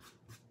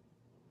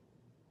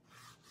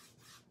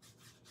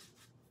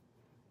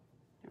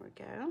 There we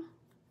go.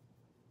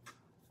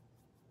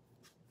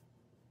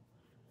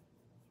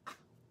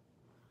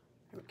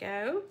 There we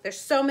go. There's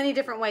so many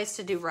different ways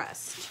to do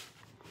rust.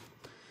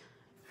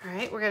 All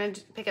right, we're going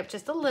to pick up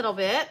just a little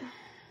bit.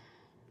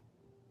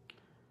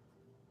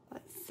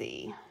 Let's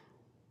see.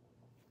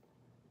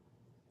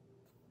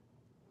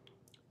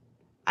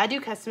 I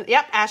do custom,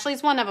 yep,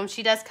 Ashley's one of them.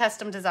 She does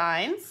custom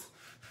designs.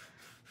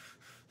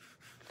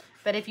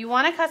 But if you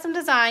want a custom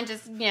design,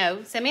 just,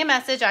 send me a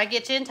message. I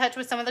get you in touch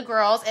with some of the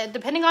girls. And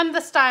depending on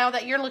the style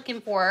that you're looking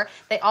for,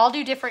 they all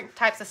do different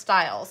types of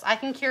styles. I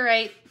can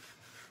curate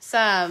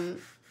some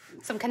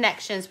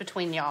connections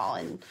between y'all.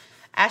 And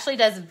Ashley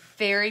does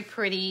very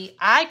pretty,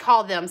 I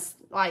call them,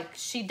 like,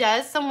 she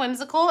does some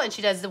whimsical, and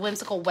she does the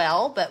whimsical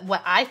well, but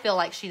what I feel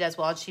like she does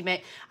well, and she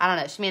may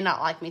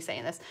not like me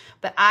saying this,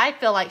 but I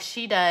feel like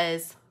she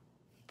does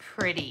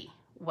pretty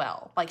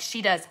well. Like,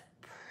 she does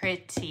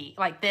pretty,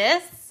 like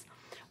this,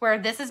 where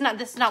this is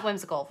not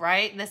whimsical,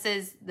 right? This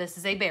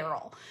is a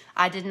barrel.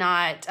 I did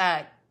not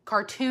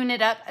cartoon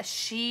it up.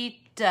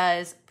 She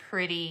does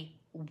pretty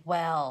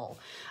well.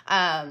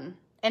 And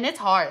it's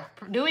hard.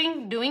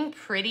 Doing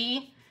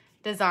pretty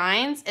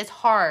designs is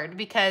hard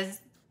because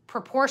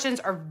proportions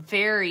are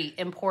very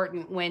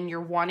important when you're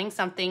wanting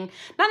something,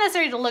 not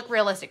necessarily to look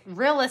realistic.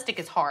 Realistic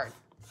is hard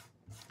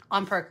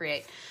on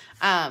Procreate.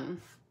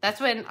 That's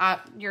when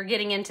you're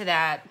getting into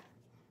that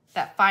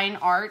fine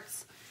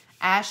arts.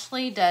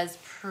 Ashley does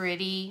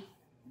pretty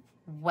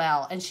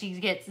well, and she's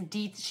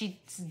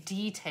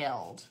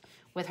detailed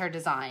with her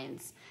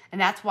designs, and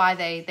that's why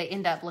they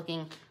end up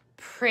looking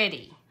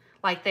pretty.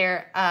 Like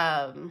they're,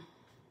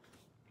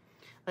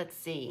 let's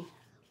see.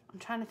 I'm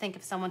trying to think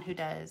of someone who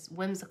does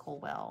whimsical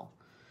well.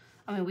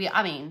 I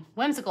mean,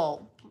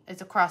 whimsical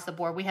is across the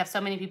board. We have so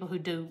many people who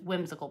do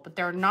whimsical, but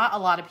there are not a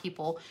lot of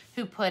people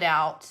who put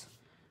out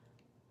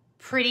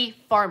pretty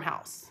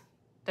farmhouse.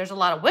 There's a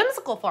lot of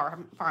whimsical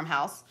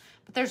farmhouse,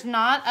 but there's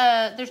not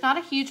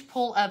a huge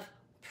pool of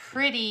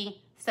pretty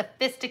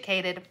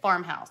sophisticated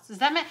farmhouse. Does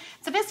that mean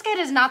sophisticated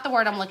is not the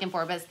word I'm looking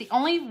for, but it's the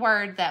only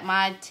word that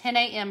my 10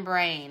 a.m.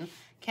 brain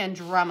can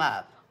drum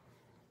up.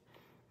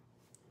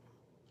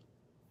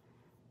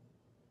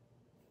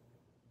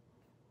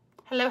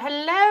 Hello,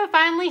 hello,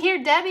 finally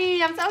here,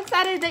 Debbie. I'm so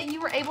excited that you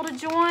were able to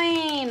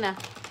join.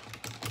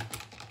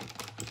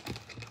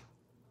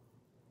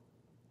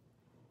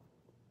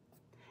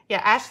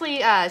 Yeah,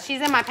 Ashley, she's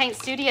in my paint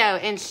studio,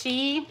 and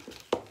she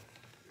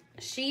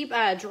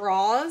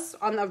draws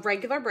on a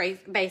regular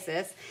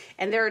basis,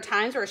 and there are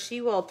times where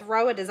she will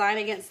throw a design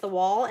against the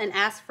wall and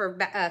ask for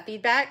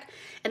feedback.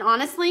 And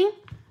honestly,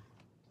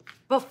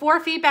 before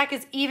feedback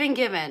is even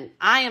given,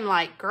 I am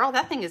like, girl,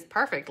 that thing is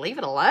perfect. Leave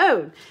it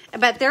alone.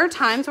 But there are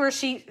times where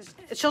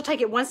she'll take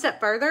it one step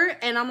further,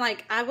 and I'm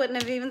like, I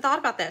wouldn't have even thought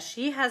about that.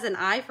 She has an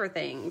eye for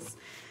things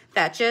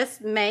that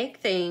just make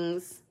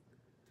things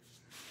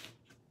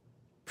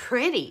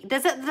pretty.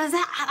 Does that,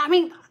 I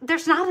mean,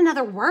 there's not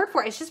another word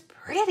for it. It's just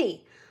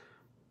pretty.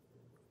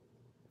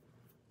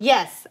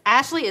 Yes,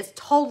 Ashley is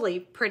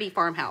totally pretty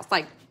farmhouse.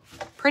 Like,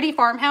 pretty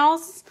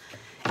farmhouse,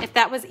 if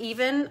that was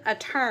even a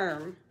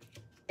term.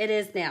 It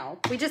is now.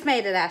 We just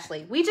made it,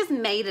 Ashley. We just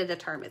made it a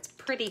term. It's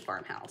pretty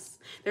farmhouse.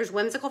 There's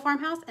whimsical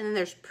farmhouse and then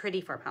there's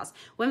pretty farmhouse.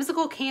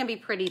 Whimsical can be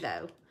pretty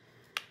though.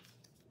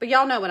 But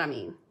y'all know what I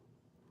mean.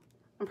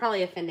 I'm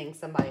probably offending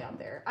somebody out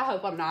there. I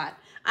hope I'm not.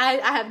 I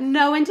have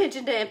no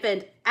intention to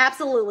offend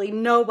absolutely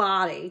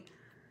nobody.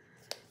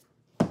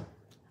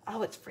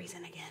 Oh, it's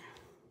freezing again.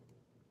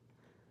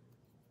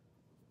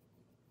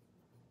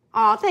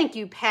 Oh, thank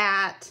you,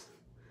 Pat.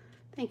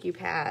 Thank you,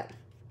 Pat.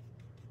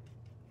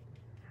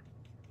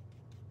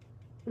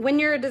 When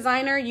you're a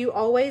designer, you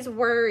always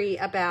worry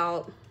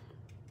about...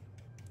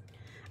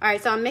 All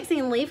right, so I'm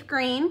mixing leaf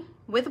green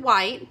with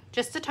white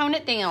just to tone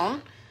it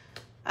down.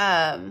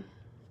 And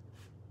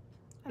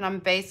I'm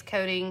base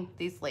coating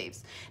these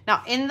leaves.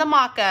 Now, in the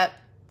mock-up,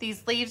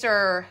 these leaves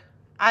are,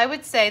 I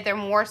would say they're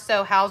more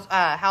so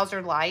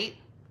Hauser Light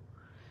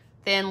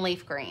than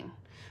leaf green.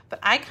 But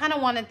I kind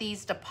of wanted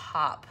these to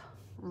pop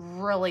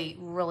really,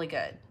 really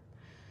good.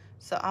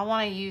 So I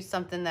want to use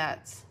something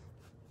that's...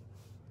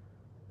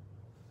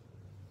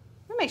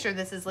 Let me make sure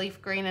this is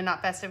leaf green and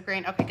not festive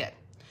green. Okay, good.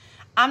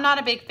 I'm not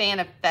a big fan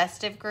of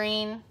festive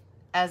green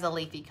as a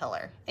leafy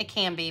color. It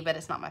can be, but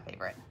it's not my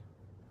favorite.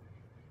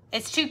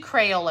 It's too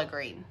Crayola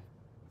green.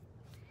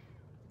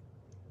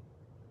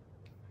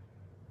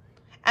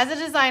 As a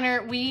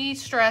designer, we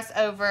stress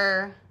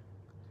over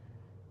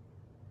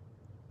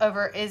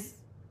is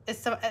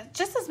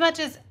just as much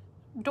as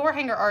door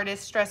hanger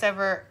artists stress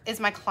over, is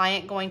my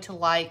client going to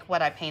like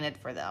what I painted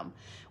for them?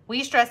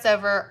 We stress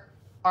over,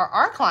 are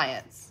our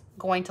clients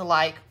going to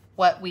like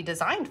what we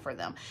designed for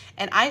them?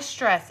 And I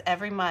stress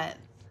every month,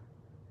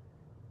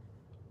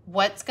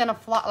 what's gonna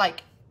flop?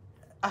 Like,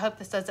 I hope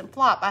this doesn't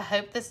flop. I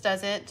hope this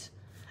doesn't,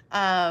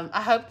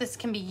 I hope this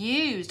can be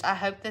used. I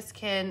hope this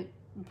can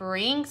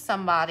bring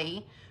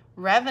somebody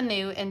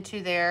revenue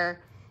into their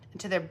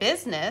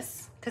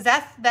business. Because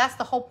that's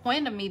the whole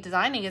point of me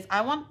designing, is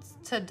I want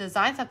to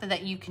design something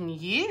that you can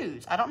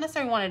use. I don't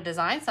necessarily want to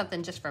design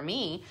something just for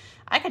me.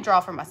 I could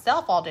draw for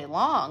myself all day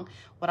long.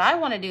 What I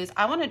want to do is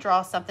I want to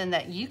draw something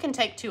that you can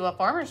take to a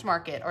farmer's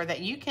market, or that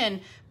you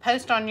can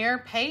post on your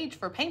page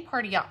for paint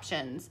party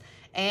options.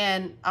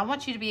 And I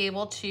want you to be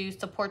able to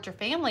support your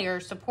family, or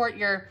support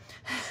your,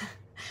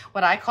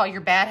 what I call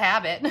your bad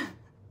habit,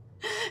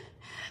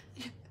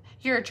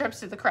 your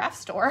trips to the craft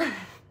store.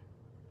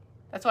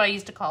 That's what I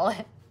used to call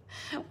it.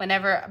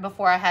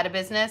 Before I had a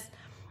business,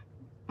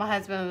 my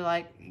husband was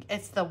like,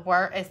 it's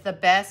the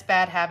best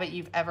bad habit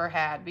you've ever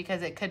had,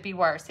 because it could be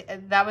worse.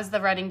 That was the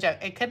running joke.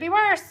 It could be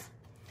worse.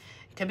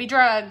 It could be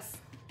drugs.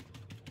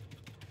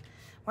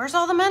 Where's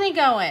all the money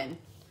going?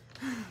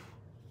 I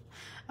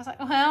was like,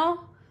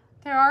 well,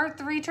 there are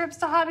 3 trips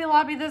to Hobby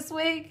Lobby this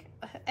week.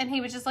 And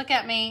he would just look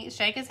at me,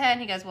 shake his head,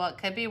 and he goes, well, it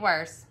could be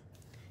worse.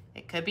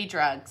 It could be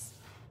drugs.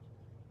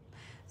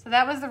 So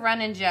that was the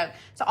running joke.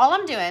 So all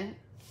I'm doing,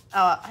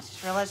 oh, I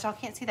just realized y'all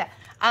can't see that.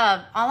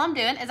 All I'm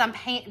doing is I'm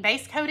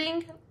base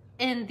coating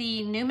in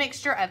the new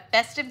mixture of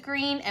festive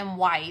green and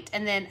white.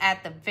 And then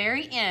at the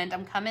very end,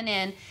 I'm coming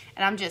in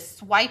and I'm just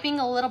swiping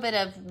a little bit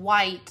of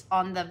white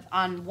on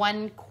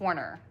one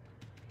corner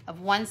of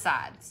one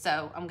side.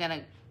 So I'm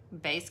gonna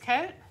base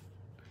coat.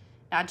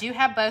 Now I do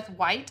have both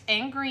white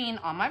and green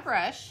on my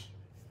brush,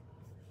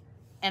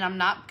 and I'm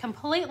not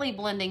completely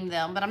blending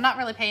them, but I'm not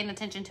really paying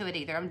attention to it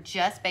either. I'm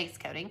just base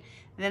coating.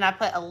 Then I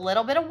put a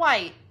little bit of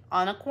white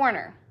on a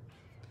corner.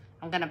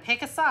 I'm gonna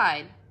pick a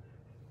side,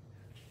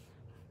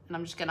 and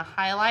I'm just gonna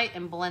highlight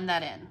and blend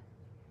that in.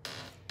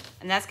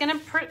 And that's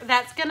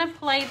gonna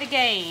play the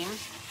game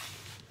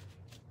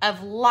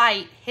of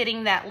light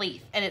hitting that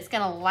leaf, and it's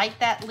gonna light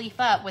that leaf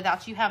up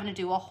without you having to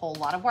do a whole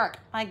lot of work.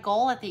 My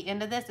goal at the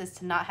end of this is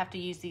to not have to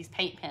use these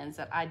paint pens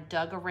that I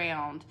dug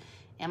around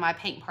in my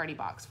paint party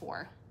box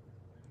before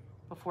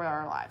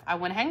our live. I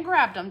went ahead and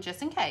grabbed them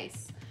just in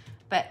case.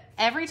 But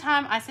every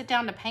time I sit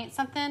down to paint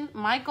something,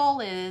 my goal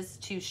is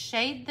to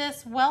shade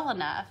this well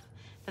enough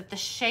that the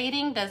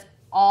shading does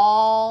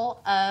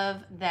all of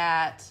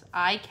that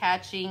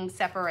eye-catching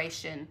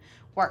separation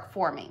work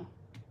for me.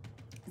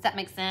 Does that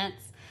make sense?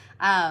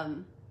 I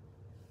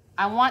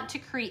want to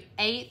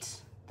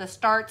create the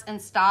starts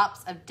and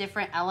stops of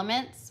different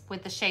elements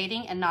with the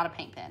shading and not a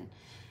paint pen.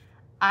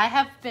 I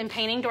have been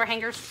painting door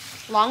hangers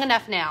long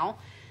enough now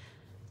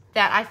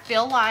that I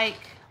feel like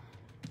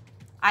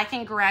I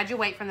can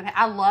graduate from the pen.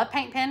 I love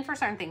paint pen for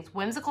certain things.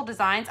 Whimsical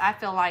designs, I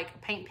feel like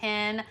paint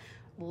pen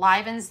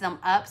livens them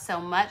up so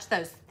much,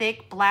 those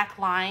thick black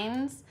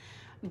lines.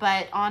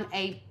 But on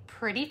a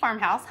pretty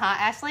farmhouse, huh,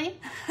 Ashley?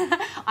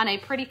 On a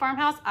pretty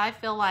farmhouse, I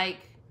feel like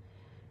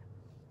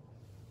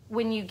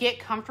when you get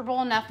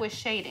comfortable enough with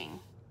shading,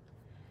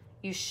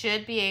 you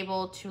should be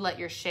able to let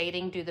your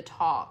shading do the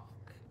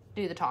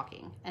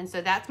talking. And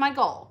so that's my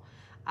goal.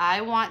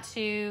 I want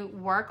to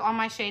work on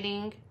my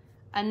shading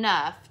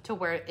enough to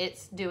where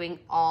it's doing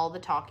all the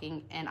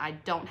talking, and I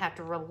don't have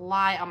to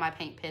rely on my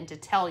paint pen to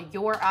tell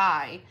your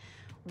eye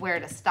where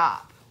to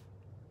stop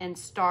and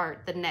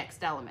start the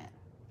next element.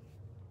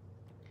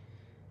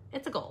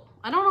 It's a goal.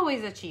 I don't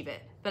always achieve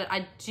it, but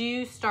I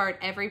do start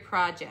every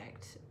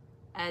project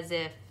as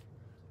if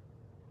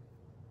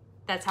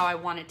that's how I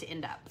want it to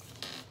end up.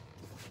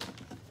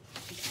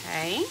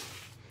 Okay,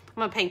 I'm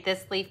gonna paint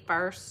this leaf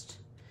first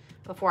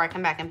before I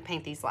come back and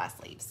paint these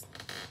last leaves.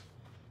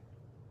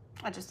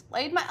 I just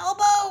laid my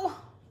elbow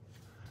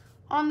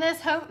on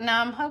this.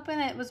 Now I'm hoping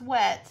it was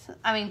wet.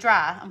 I mean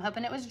dry. I'm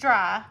hoping it was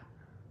dry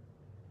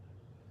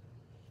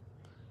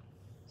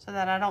so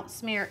that I don't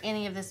smear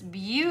any of this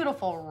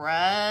beautiful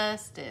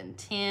rust and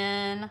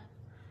tin.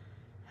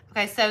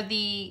 Okay, so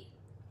the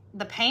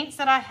paints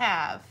that I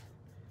have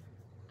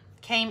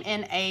came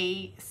in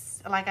a,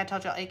 like I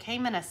told you, it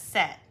came in a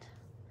set.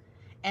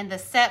 And the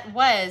set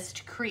was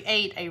to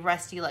create a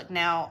rusty look.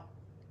 Now,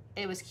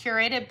 it was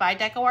curated by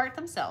DecoArt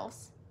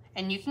themselves,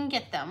 and you can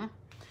get them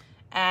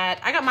at,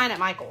 I got mine at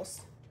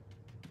Michael's.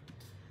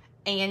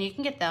 And you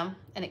can get them,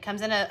 and it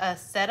comes in a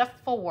set of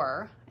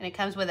 4, and it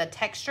comes with a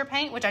texture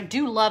paint, which I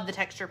do love the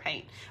texture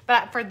paint.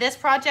 But for this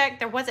project,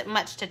 there wasn't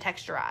much to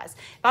texturize.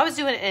 If I was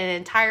doing an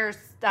entire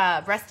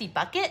rusty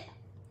bucket,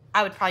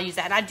 I would probably use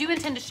that. And I do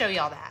intend to show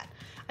y'all that.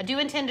 I do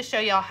intend to show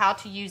y'all how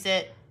to use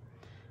it.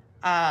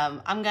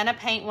 I'm gonna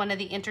paint one of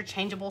the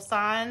interchangeable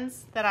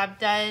signs that I've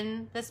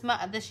done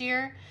this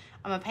year.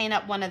 I'm gonna paint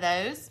up one of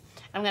those.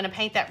 I'm gonna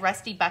paint that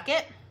rusty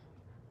bucket.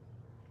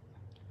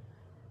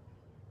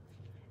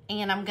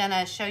 And I'm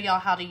gonna show y'all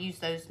how to use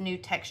those new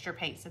texture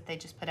paints that they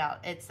just put out.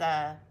 It's,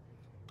 I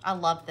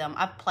love them.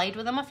 I've played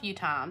with them a few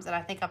times and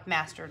I think I've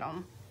mastered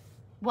them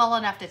well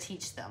enough to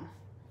teach them.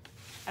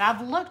 And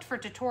I've looked for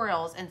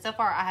tutorials and so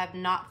far I have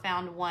not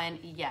found one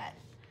yet.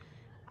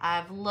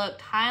 I've looked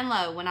high and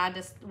low. When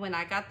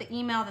I got the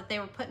email that they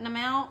were putting them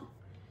out,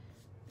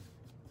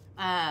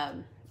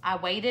 I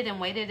waited and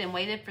waited and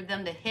waited for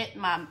them to hit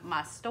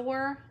my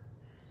store.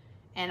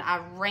 And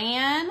I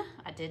ran.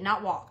 I did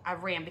not walk. I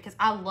ran because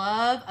I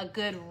love a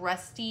good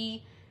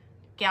rusty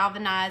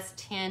galvanized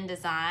tin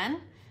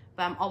design.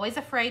 But I'm always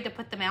afraid to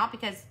put them out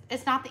because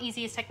it's not the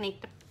easiest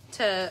technique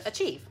to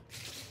achieve.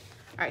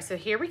 All right, so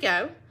here we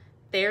go.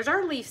 There's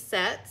our leaf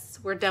sets.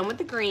 We're done with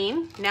the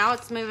green. Now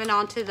it's moving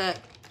on to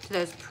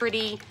those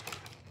pretty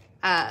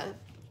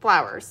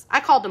flowers.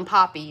 I called them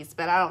poppies,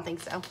 but I don't think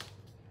so.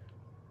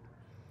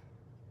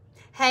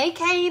 Hey,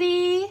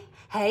 Katie.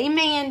 Hey,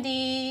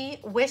 Mandy.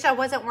 Wish I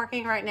wasn't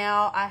working right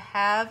now.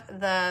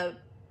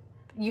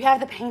 You have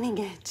the painting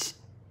itch.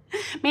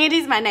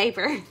 Mandy's my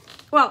neighbor.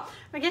 Well,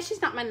 I guess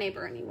she's not my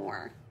neighbor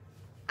anymore.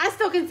 I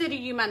still consider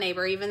you my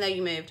neighbor, even though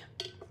you moved.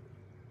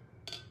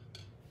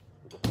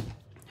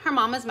 Her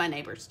mama's my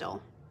neighbor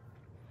still.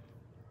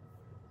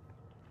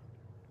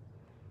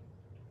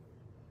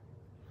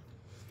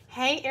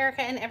 Hey,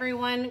 Erika and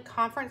everyone.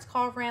 Conference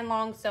call ran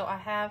long, so I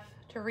have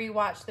to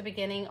rewatch the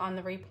beginning on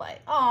the replay.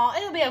 Oh,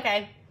 it'll be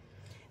okay.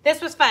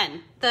 This was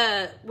fun.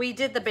 We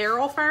did the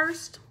barrel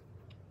first,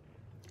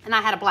 and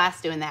I had a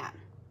blast doing that.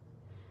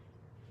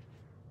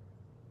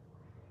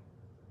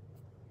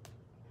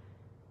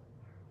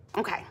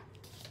 Okay.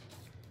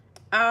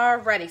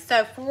 Alrighty,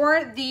 so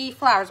for the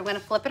flowers, I'm gonna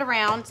flip it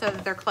around so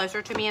that they're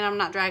closer to me and I'm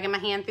not dragging my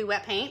hand through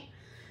wet paint.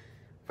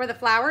 For the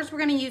flowers, we're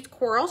gonna use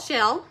coral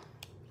shell.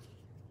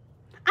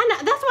 I know,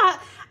 that's why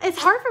it's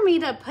hard for me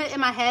to put in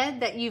my head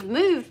that you've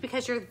moved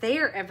because you're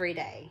there every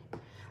day.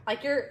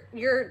 Like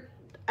you're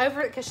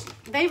over, because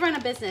they run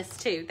a business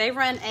too. They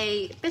run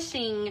a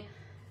fishing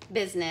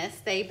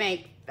business. They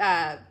make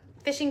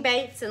fishing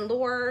baits and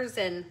lures,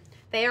 and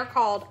they are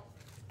called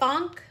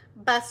Funk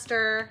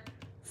Buster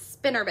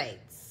Spinner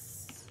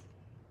Baits.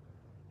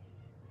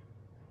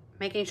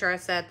 Making sure I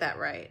said that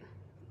right.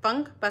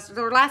 Funk Buster,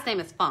 their last name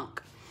is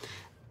Funk,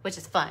 which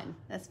is fun.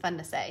 That's fun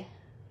to say.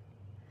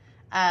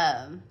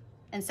 And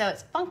so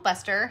it's Funk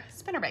Buster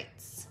Spinner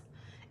Baits.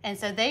 And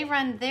so they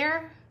run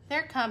their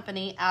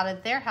company out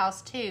of their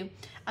house too.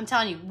 I'm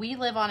telling you, we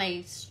live on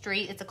a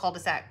street, it's a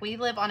cul-de-sac. We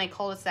live on a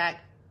cul-de-sac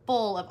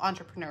full of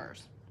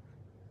entrepreneurs.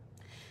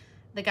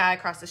 The guy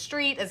across the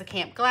street is a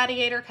Camp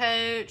Gladiator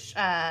coach.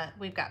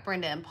 We've got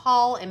Brenda and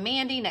Paul and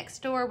Mandy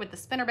next door with the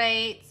spinner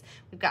baits.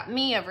 We've got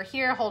me over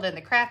here holding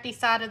the crafty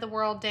side of the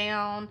world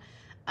down.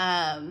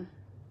 I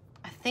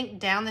think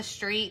down the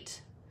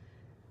street,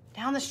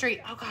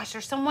 oh gosh,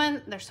 there's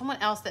someone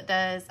else that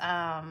does,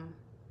 oh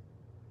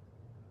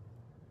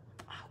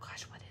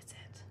gosh, what is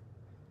it?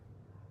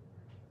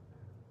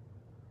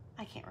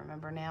 I can't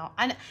remember now.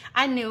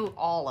 I knew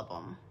all of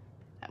them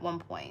at one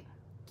point.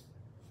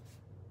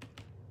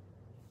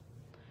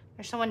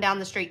 There's someone down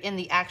the street in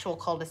the actual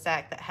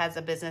cul-de-sac that has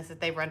a business that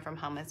they run from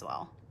home as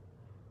well.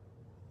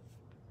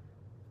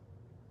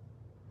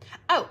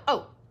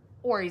 Oh,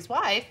 Ori's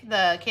wife,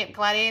 the Camp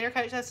Gladiator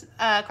coach that's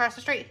across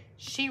the street,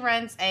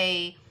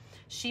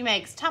 she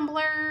makes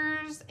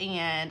tumblers,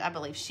 and I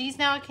believe she's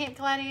now a Camp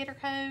Gladiator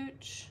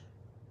coach.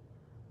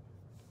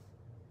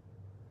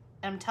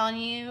 I'm telling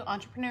you,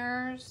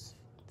 entrepreneurs,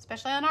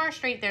 especially on our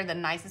street, they're the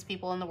nicest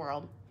people in the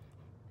world.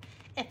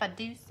 If I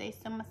do say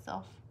so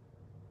myself.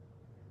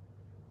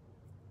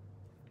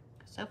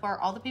 So far,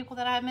 all the people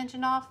that I have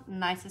mentioned off,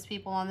 nicest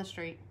people on the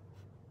street.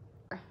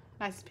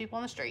 Nicest people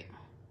on the street.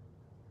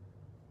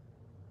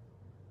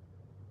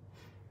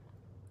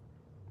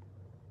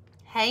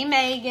 Hey,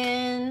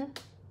 Megan.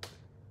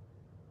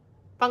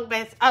 Funk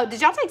Buster. Oh,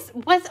 did y'all take,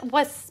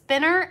 was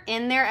Spinner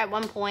in there at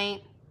one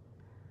point?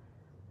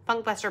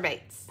 Funk Buster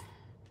Baits.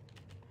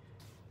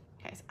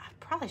 Okay, so I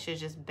probably should have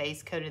just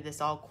base coated this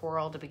all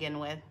coral to begin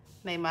with.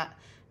 Make my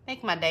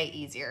day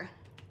easier.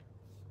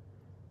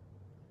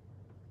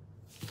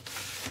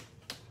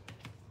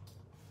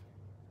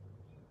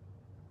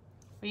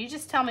 Will you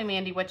just tell me,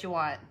 Mandy, what you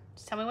want?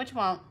 Just tell me what you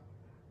want.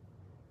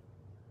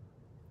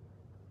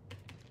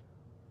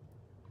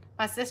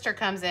 My sister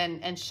comes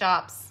in and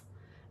shops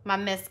my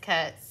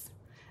miscuts.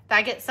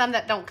 I get some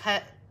that don't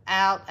cut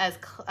out as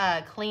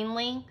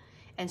cleanly,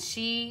 and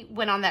she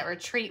went on that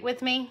retreat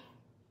with me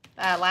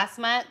last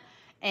month,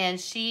 and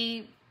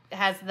she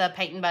has the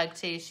paint and bug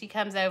too. She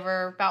comes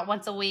over about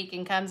once a week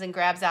and comes and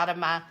grabs out of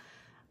my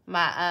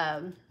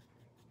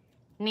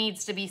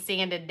needs to be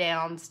sanded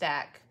down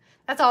stack.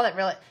 That's all that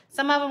really,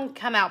 some of them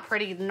come out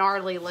pretty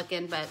gnarly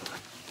looking, but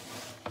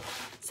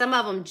some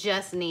of them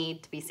just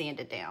need to be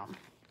sanded down.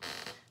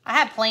 I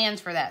have plans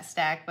for that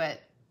stack,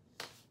 but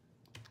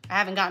I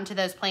haven't gotten to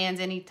those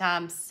plans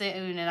anytime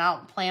soon, and I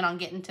don't plan on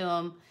getting to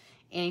them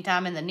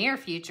anytime in the near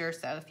future.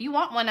 So if you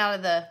want one out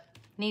of the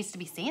needs to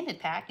be sanded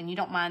pack and you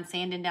don't mind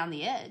sanding down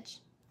the edge,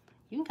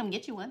 you can come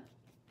get you one.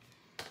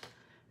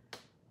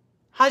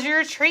 How's your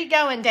retreat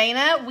going,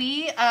 Dana?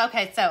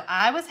 Okay, so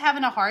I was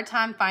having a hard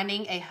time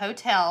finding a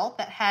hotel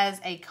that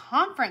has a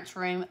conference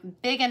room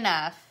big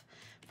enough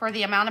for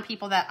the amount of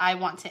people that I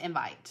want to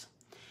invite.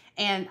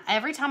 And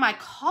every time I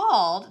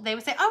called, they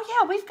would say, oh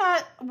yeah, we've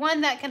got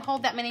one that can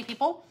hold that many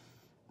people.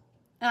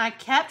 And I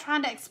kept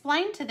trying to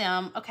explain to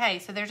them, okay,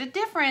 so there's a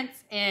difference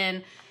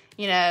in,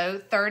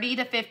 30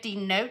 to 50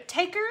 note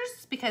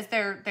takers, because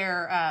their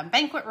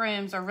banquet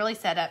rooms are really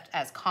set up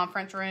as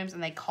conference rooms,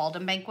 and they called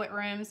them banquet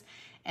rooms.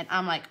 And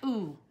I'm like,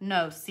 ooh,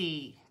 no,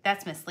 see,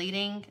 that's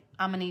misleading.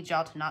 I'm gonna need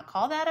y'all to not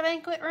call that a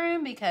banquet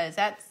room, because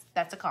that's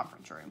a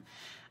conference room.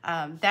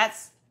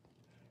 That's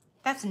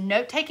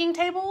note-taking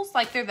tables.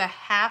 Like they're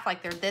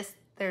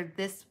they're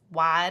this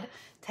wide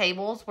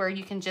tables where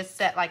you can just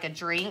set like a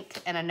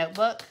drink and a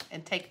notebook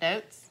and take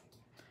notes.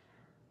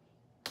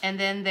 And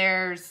then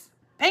there's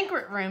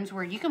banquet rooms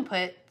where you can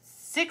put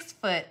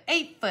 6-foot,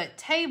 8-foot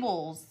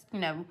tables,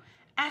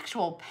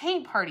 actual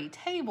paint party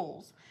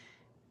tables.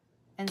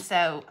 And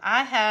so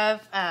I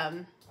have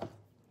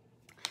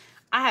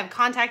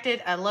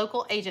contacted a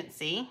local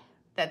agency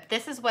that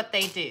this is what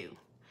they do.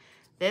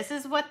 This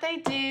is what they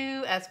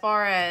do as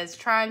far as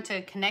trying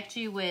to connect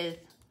you with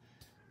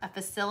a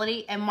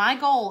facility. And my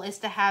goal is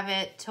to have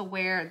it to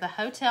where the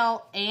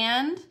hotel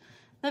and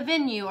the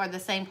venue are the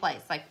same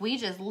place. Like we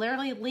just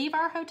literally leave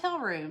our hotel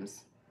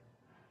rooms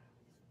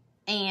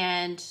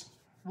and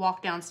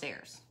walk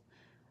downstairs.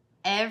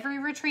 Every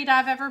retreat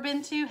I've ever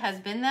been to has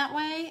been that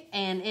way,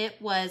 and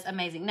it was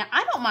amazing. Now,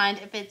 I don't mind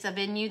if it's a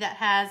venue that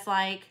has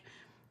like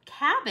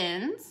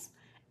cabins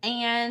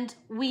and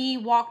we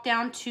walk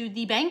down to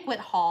the banquet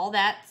hall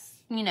that's,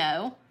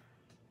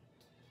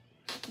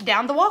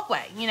 down the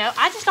walkway.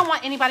 I just don't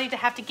want anybody to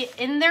have to get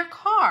in their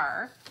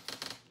car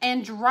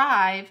and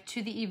drive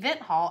to the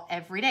event hall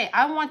every day.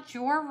 I want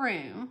your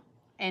room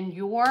and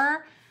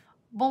your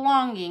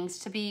belongings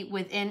to be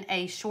within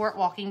a short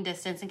walking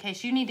distance in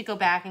case you need to go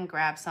back and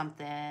grab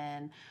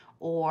something,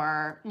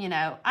 or,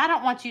 I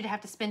don't want you to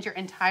have to spend your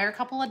entire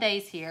couple of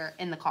days here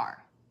in the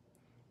car.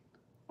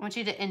 I want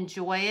you to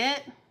enjoy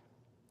it.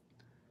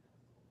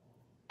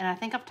 And I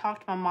think I've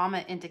talked my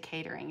mama into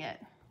catering it.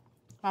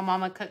 My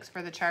mama cooks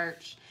for the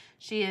church.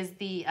 She is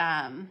the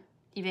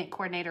event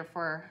coordinator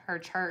for her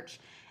church,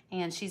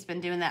 and she's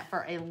been doing that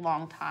for a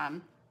long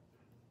time.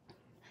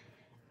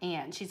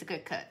 And she's a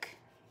good cook.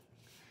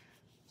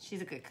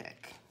 She's a good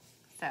cook.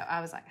 So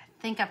I was like,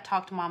 I think I've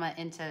talked mama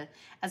into,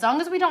 as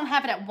long as we don't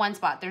have it at one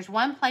spot. There's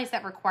one place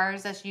that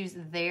requires us use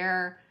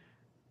their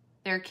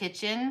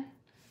kitchen,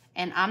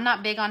 and I'm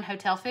not big on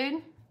hotel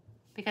food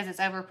because it's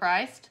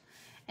overpriced.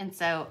 And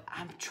so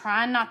I'm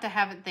trying not to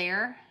have it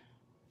there.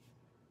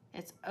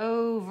 It's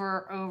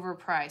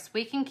overpriced.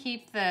 We can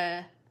keep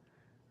if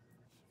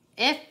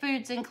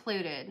food's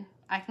included,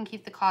 I can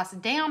keep the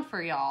cost down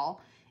for y'all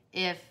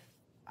if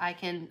I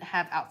can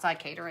have outside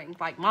catering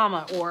like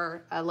mama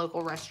or a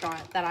local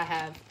restaurant that I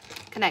have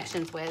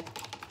connections with.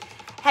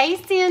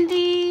 Hey,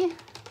 Cindy.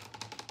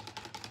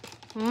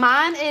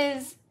 Mine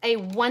is a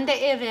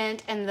one-day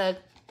event, and the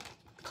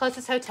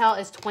closest hotel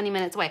is 20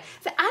 minutes away.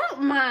 So I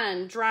don't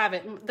mind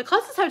driving. The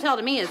closest hotel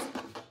to me is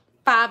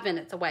 5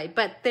 minutes away,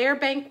 but their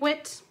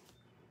banquet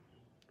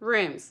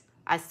rooms,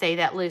 I say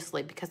that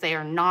loosely because they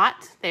are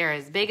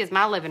as big as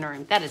my living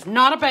room. That is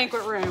not a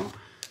banquet room.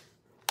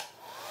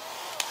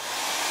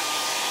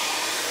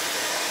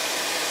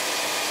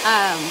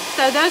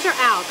 So those are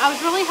out. I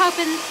was really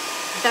hoping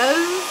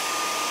those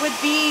would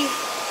be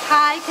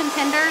high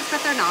contenders,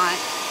 but they're not.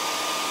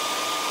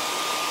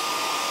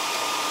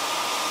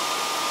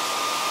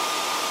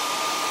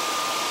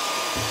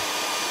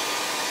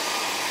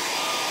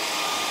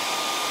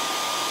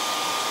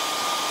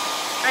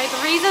 All right,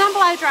 the reason I'm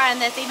blow drying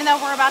this, even though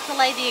we're about to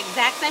lay the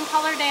exact same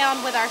color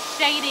down with our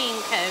shading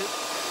coat,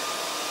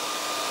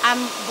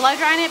 I'm blow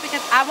drying it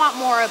because I want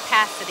more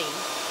opacity.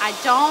 I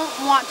don't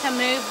want to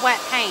move wet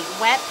paint.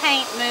 Wet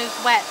paint moves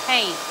wet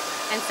paint.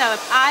 And so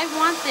if I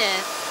want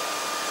this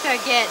to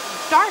get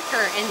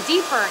darker and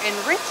deeper and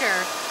richer,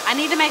 I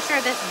need to make sure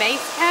this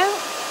base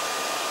coat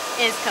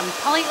is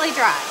completely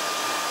dry.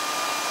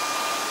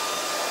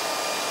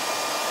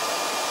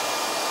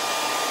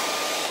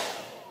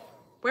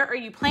 Where are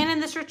you planning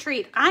this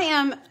retreat? I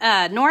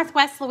am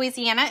Northwest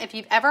Louisiana. If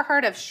you've ever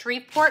heard of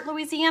Shreveport,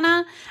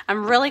 Louisiana,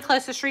 I'm really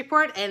close to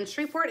Shreveport, and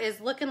Shreveport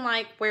is looking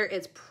like where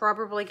it's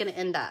probably going to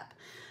end up.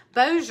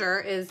 Bossier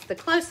is the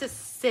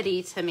closest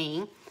city to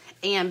me,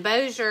 and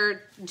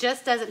Bossier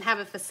just doesn't have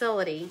a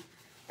facility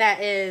that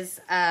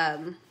is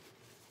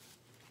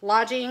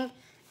lodging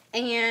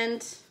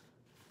and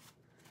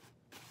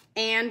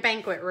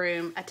banquet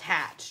room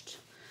attached.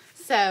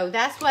 So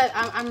that's what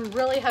I'm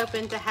really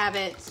hoping to have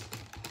it.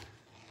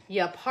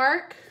 You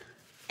park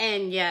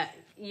and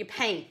you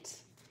paint.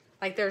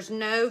 Like there's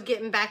no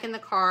getting back in the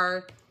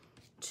car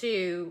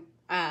to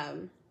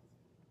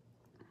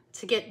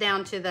get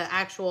down to the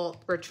actual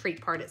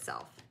retreat part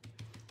itself.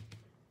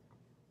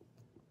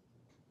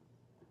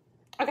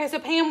 Okay, so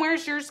Pam,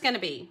 where's yours gonna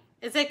be?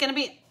 Is it gonna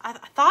be, I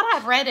thought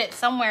I've read it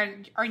somewhere.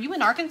 Are you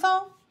in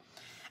Arkansas?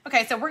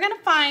 Okay, so we're gonna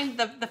find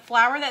the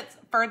flower that's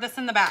furthest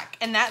in the back,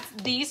 and that's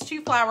these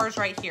two flowers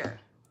right here.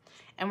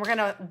 And we're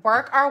gonna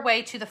work our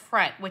way to the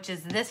front, which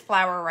is this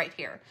flower right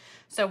here.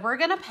 So we're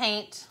gonna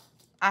paint,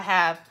 I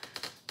have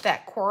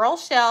that coral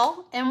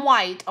shell in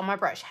white on my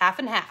brush, half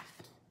and half.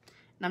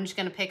 And I'm just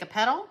gonna pick a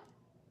petal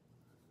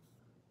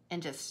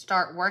and just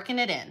start working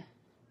it in.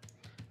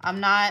 I'm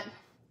not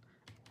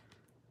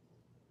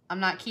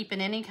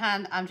keeping any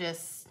kind, I'm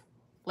just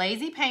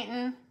lazy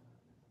painting.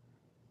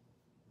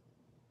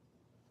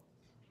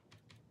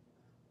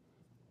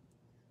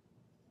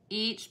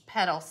 Each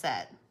petal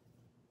set.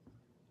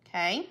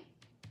 Okay.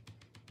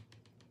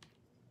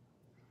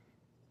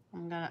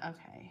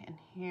 Okay, and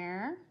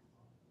here.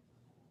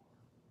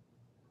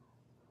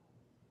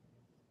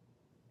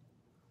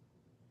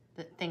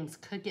 That things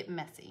could get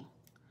messy.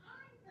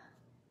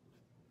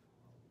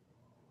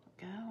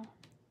 Go.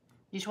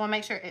 You just want to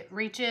make sure it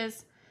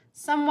reaches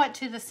somewhat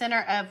to the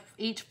center of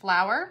each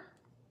flower,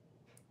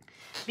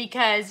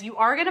 because you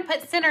are going to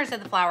put centers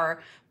of the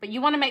flower, but you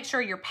want to make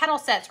sure your petal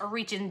sets are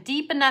reaching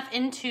deep enough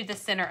into the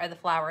center of the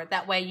flower.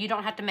 That way you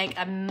don't have to make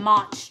a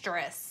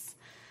monstrous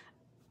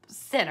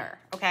center,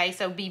 okay?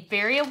 So be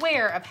very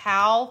aware of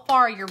how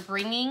far you're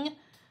bringing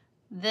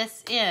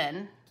this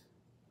in.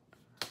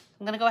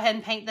 I'm going to go ahead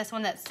and paint this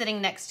one that's sitting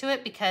next to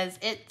it, because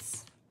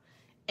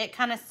it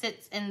kind of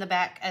sits in the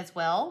back as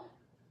well,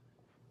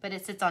 but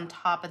it sits on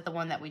top of the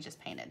one that we just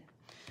painted.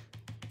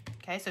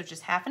 Okay, so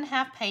just half and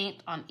half paint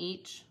on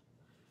each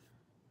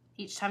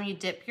time you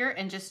dip here,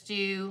 and just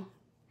do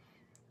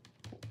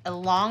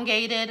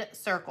elongated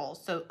circles,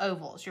 so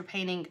ovals. You're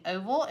painting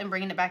oval and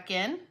bringing it back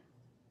in.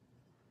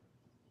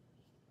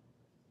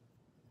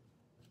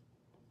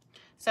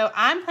 So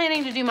I'm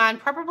planning to do mine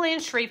probably in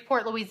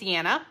Shreveport,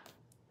 Louisiana,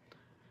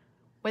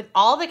 with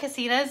all the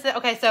casinos.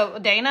 Okay, so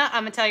Dana,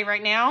 I'm gonna tell you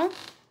right now,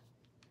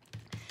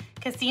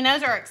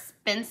 casinos are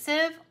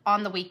expensive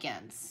on the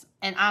weekends,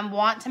 and I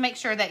want to make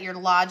sure that your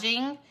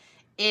lodging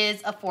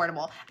is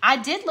affordable. I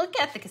did look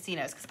at the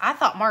casinos because I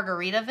thought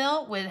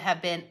Margaritaville would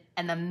have been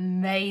an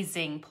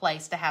amazing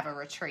place to have a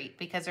retreat,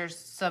 because there's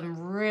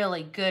some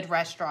really good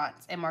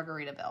restaurants in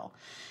Margaritaville.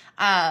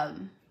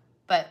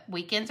 But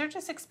weekends are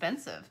just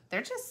expensive.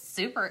 They're just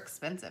super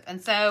expensive. And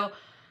so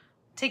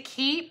to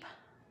keep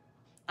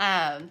it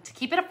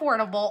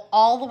affordable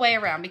all the way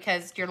around,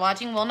 because your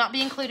lodging will not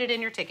be included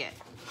in your ticket,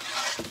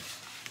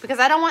 because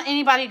I don't want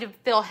anybody to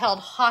feel held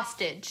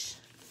hostage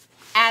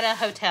at a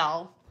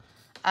hotel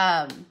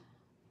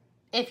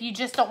if you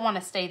just don't want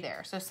to stay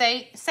there. So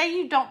say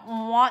you don't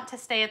want to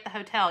stay at the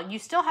hotel, you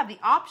still have the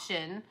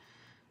option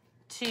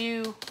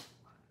to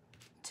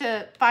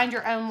find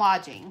your own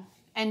lodging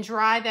and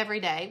drive every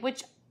day,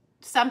 which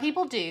some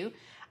people do.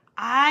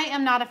 I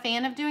am not a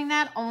fan of doing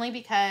that, only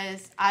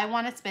because I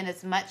want to spend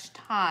as much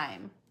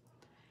time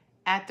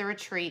at the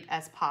retreat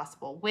as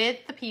possible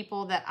with the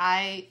people that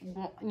I,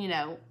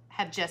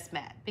 have just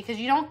met, because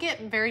you don't get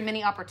very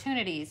many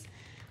opportunities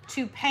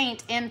to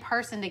paint in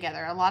person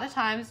together. A lot of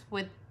times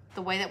with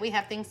the way that we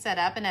have things set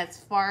up and as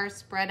far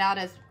spread out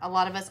as a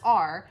lot of us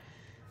are,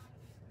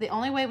 the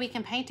only way we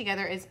can paint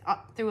together is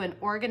through an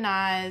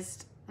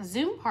organized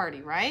Zoom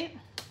party, right?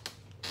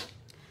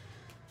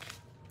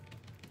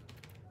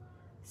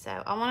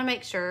 So I want to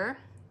make sure,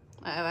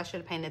 I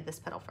should have painted this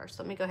petal first.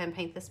 Let me go ahead and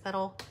paint this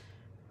petal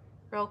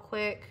real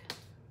quick, and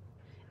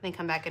then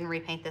come back and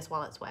repaint this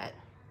while it's wet.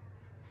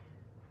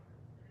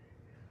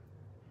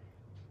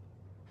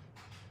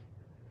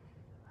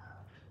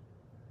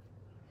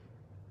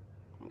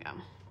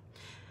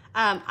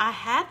 I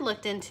had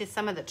looked into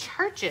some of the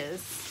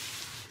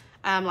churches,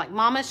 like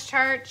Mama's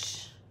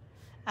Church.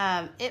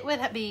 It would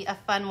be a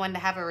fun one to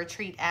have a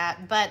retreat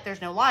at, but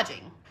there's no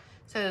lodging.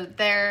 So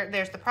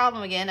there's the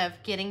problem again of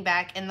getting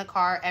back in the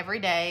car every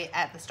day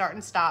at the start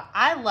and stop.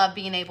 I love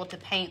being able to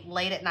paint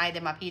late at night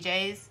in my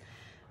PJs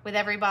with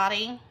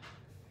everybody.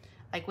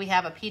 Like we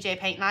have a PJ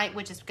paint night,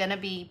 which is gonna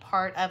be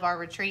part of our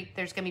retreat.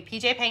 There's gonna be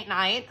PJ paint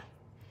night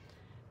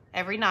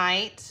every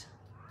night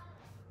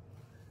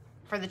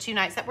for the 2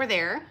 nights that we're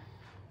there.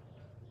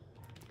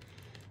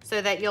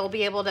 So that you'll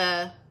be able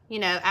to, you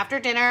know, after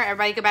dinner,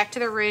 everybody go back to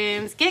their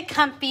rooms, get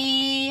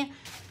comfy.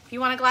 If you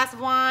want a glass of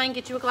wine,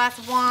 get you a glass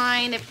of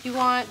wine. If you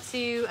want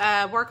to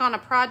work on a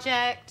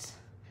project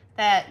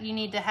that you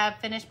need to have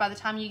finished by the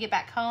time you get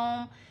back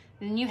home,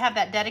 then you have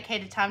that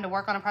dedicated time to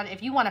work on a project.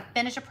 If you want to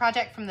finish a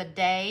project from the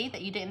day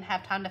that you didn't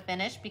have time to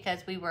finish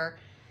because we were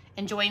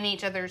enjoying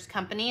each other's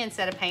company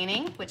instead of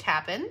painting, which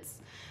happens,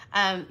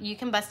 you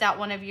can bust out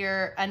one of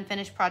your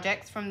unfinished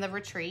projects from the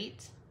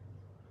retreat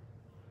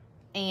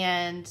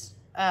and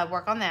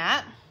work on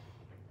that.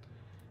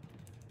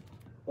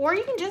 Or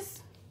you can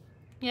just,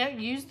 you know,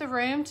 use the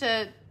room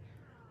to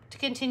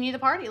continue the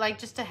party, like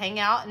just to hang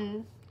out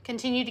and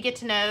continue to get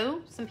to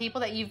know some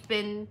people that you've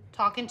been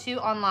talking to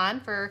online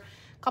for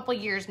a couple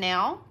years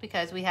now,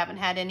 because we haven't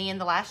had any in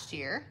the last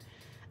year.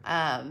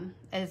 It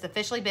has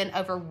officially been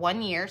over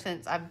 1 year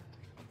since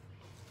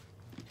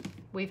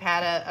we've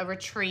had a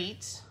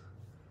retreat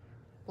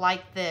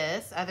like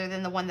this, other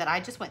than the one that I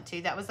just went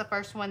to. That was the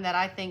first one that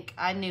I think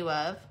I knew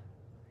of.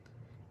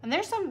 And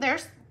there's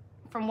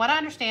from what I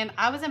understand,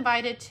 I was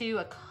invited to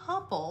a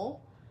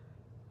couple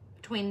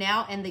between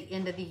now and the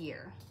end of the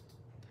year.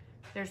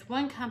 There's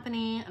one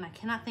company, and I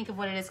cannot think of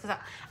what it is because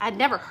I had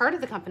never heard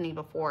of the company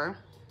before.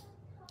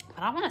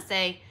 But I want to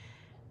say,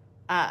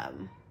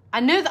 I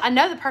know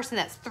the person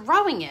that's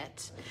throwing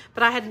it,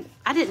 but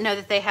I didn't know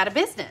that they had a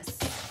business.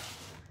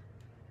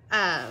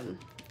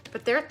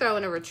 But they're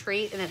throwing a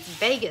retreat, and it's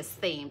Vegas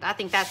themed. I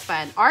think that's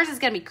fun. Ours is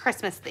going to be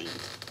Christmas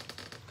themed.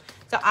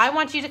 So I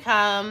want you to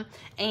come,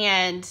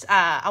 and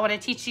I want to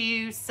teach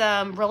you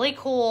some really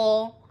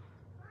cool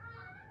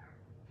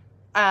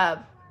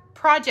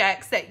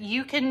projects that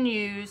you can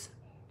use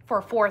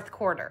for fourth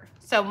quarter.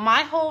 So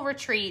my whole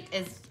retreat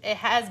it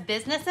has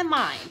business in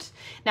mind.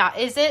 Now,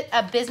 is it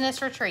a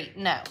business retreat?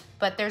 No,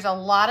 but there's a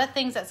lot of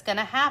things that's going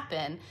to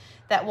happen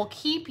that will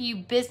keep you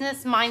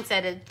business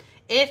mindseted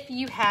if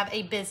you have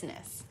a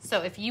business.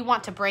 So if you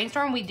want to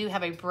brainstorm, we do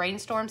have a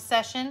brainstorm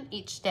session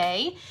each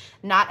day.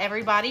 Not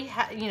everybody,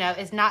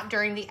 is not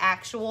during the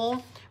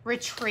actual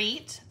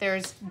retreat.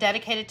 There's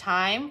dedicated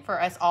time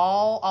for us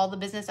all the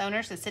business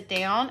owners to sit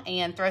down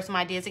and throw some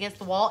ideas against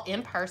the wall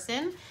in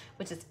person,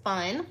 which is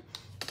fun.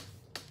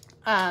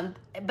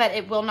 But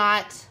it will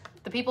not,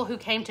 the people who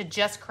came to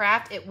Just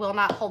Craft, it will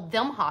not hold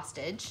them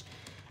hostage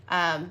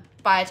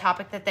by a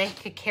topic that they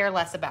could care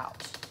less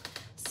about.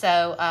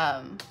 So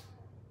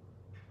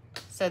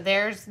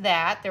there's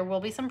that. There will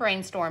be some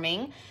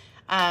brainstorming.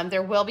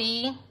 There will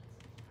be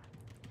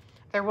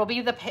the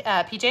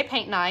PJ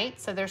paint night.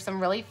 So there's some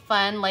really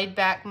fun, laid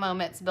back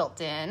moments built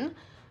in.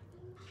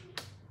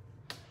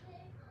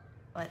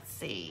 Let's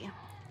see.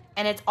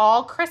 And it's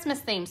all Christmas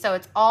themed. So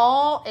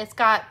it's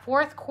got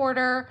fourth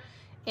quarter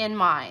in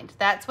mind.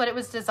 That's what it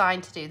was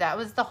designed to do. That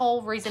was the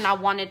whole reason I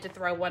wanted to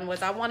throw one,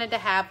 was I wanted to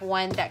have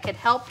one that could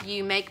help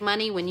you make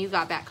money when you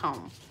got back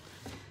home.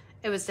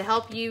 It was to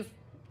help you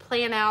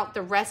plan out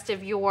the rest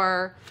of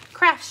your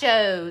craft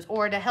shows,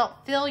 or to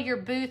help fill your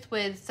booth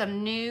with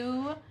some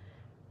new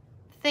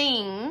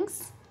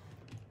things.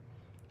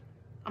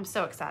 I'm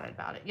so excited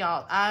about it,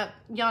 y'all.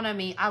 Y'all know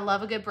me. I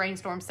love a good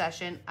brainstorm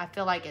session. I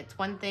feel like it's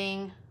one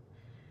thing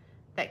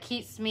that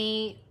keeps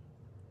me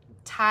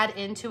tied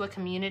into a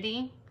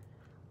community,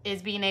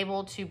 is being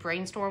able to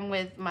brainstorm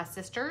with my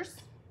sisters.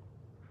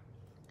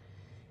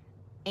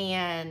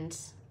 And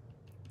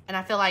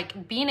I feel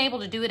like being able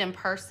to do it in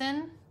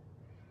person,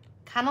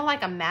 kind of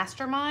like a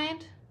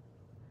mastermind,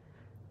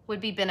 would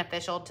be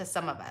beneficial to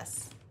some of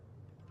us.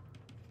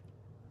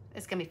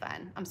 It's gonna be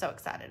fun. I'm so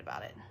excited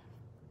about it.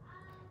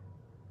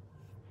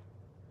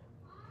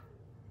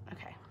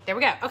 Okay, there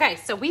we go. Okay,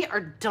 so we are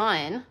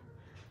done.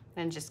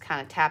 And just kind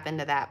of tap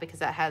into that because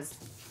that has...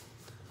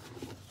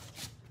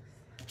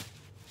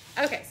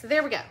 Okay, so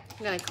there we go.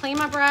 I'm gonna clean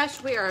my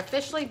brush. We are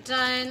officially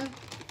done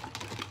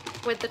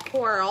with the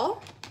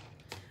coral.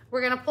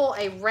 We're gonna pull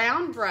a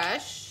round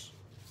brush.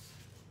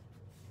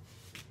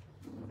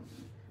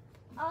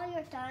 Oh,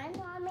 you're done,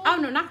 Mommy? Oh,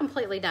 no, not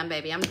completely done,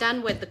 baby. I'm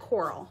done with the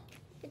coral.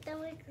 You're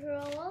done with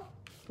coral?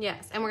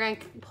 Yes, and we're going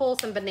to pull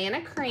some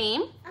banana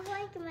cream. I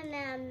like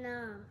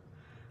banana.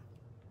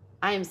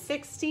 I am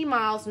 60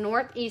 miles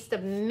northeast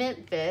of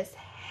Memphis.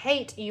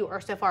 Hate you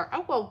are so far.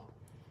 Oh, well,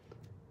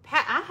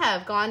 Pat, I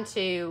have gone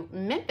to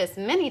Memphis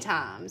many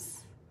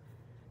times.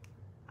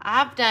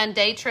 I've done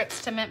day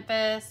trips to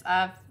Memphis.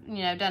 I've,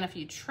 done a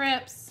few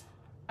trips.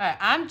 All right,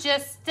 I'm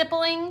just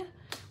stippling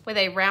with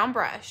a round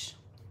brush.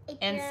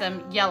 And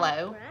some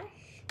yellow.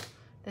 Brush?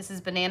 This is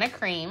banana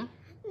cream.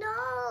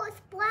 No, it's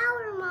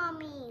flower,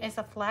 Mommy. It's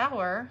a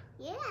flower.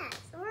 Yes.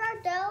 What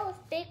are those?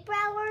 Big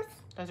flowers?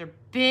 Those are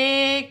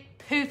big,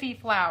 poofy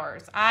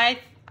flowers. I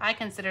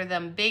consider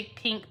them big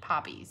pink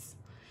poppies.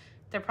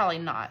 They're probably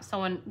not.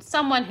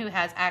 Someone who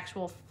has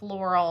actual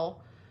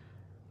floral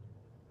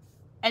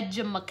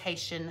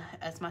education,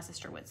 as my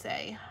sister would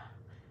say,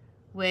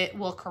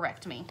 will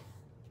correct me.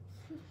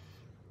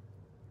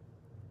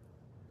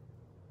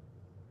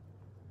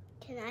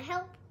 Can I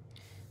help?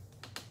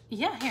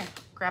 Yeah, here.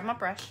 Grab my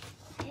brush.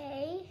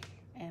 Okay.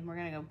 And we're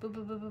gonna go boop,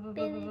 boop, boop, boop, boop,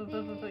 boop, boop,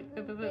 boop, boop,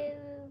 boop, boop, boop.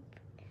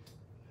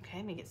 Okay,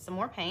 let me get some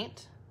more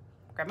paint.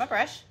 Grab my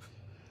brush.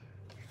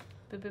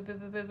 Boop, boop, boop,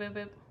 boop, boop, boop,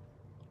 boop.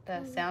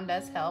 The sound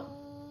does help.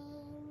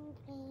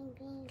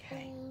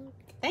 Okay.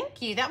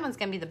 Thank you. That one's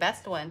gonna be the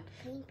best one.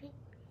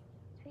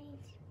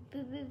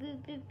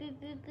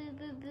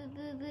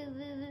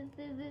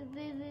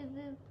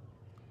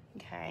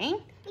 Okay.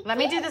 Let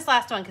me do this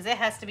last one because it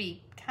has to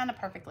be kind of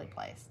perfectly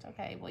placed.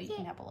 Okay, well, you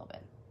can help a little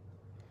bit.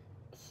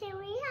 Can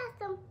we have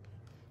some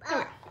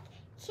can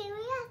we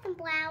have some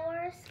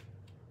flowers?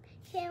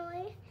 Can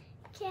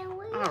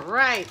we? All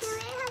right. Can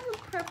we have some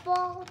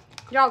purple?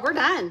 Y'all, we're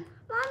done.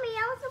 Mommy,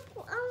 I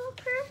want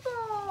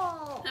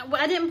purple.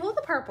 I didn't pull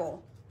the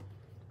purple.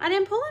 I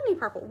didn't pull any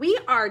purple. We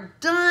are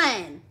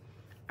done.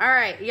 All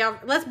right, y'all,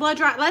 let's blow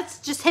dry. Let's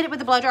just hit it with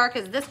the blow dryer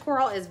because this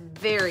coral is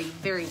very,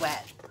 very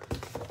wet.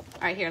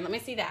 All right, here, let me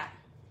see that.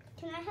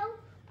 Can I help?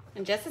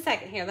 In just a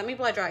second. Here, let me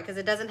blow dry it because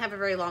it doesn't have a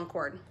very long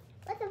cord.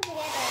 Put them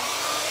together.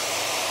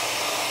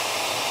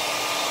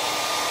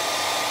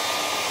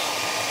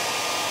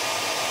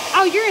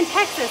 Oh, you're in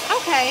Texas.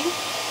 Okay.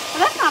 Well,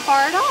 that's not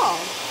far at all.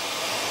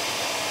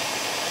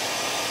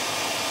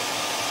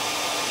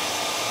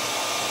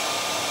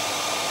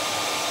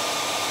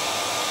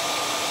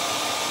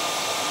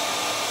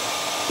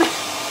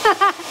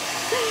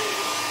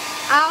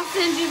 I'll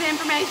send you the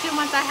information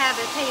once I have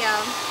it,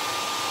 Pam.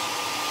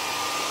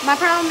 My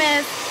problem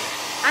is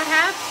I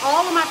have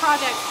all of my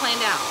projects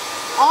planned out.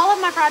 All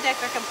of my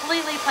projects are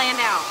completely planned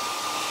out.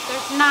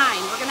 There's 9.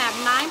 We're going to have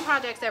 9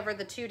 projects over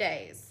the 2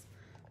 days.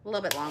 A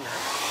little bit longer.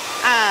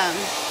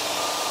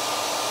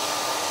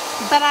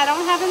 But I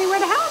don't have anywhere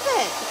to house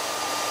it.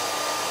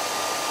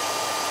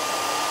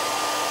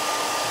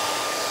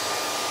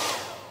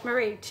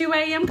 Marie, 2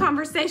 a.m.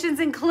 conversations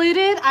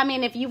included. I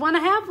mean, if you want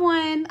to have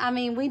one, I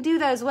mean, we do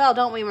those well,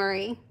 don't we,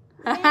 Marie?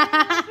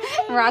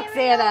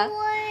 Roxana.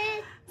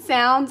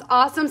 Sounds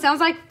awesome. Sounds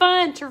like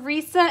fun.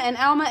 Teresa and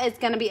Alma, it's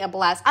going to be a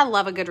blast. I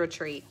love a good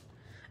retreat.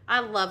 I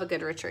love a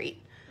good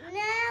retreat. No,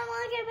 I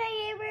want to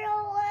pay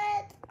Gabriel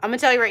what? I'm going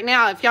to tell you right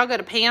now, if y'all go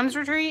to Pam's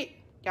retreat,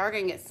 y'all are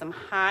going to get some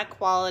high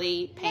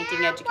quality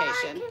painting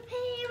education.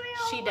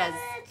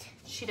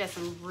 She does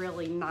some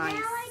really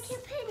nice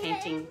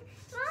painting.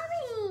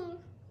 Mommy.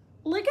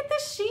 Look at the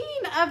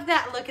sheen of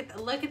that.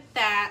 Look at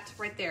that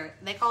right there.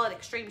 They call it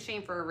extreme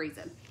sheen for a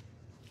reason.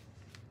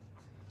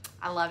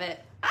 I love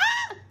it.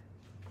 Ah!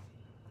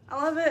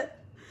 I love it.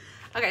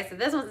 Okay, so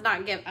this one's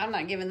not I'm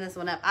not giving this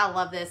one up. I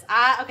love this.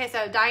 Okay,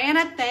 so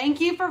Diana,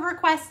 thank you for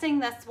requesting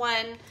this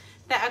one.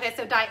 Okay,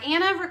 so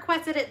Diana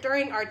requested it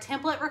during our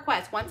template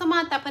request. Once a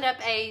month, I put up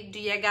a do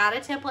you got a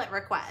template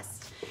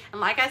request. And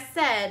like I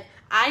said,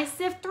 I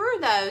sift through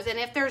those. And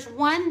if there's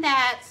one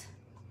that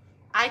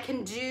I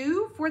can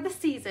do for the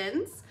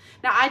seasons.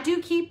 Now, I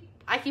keep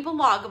a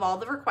log of all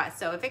the requests.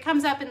 So if it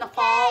comes up in the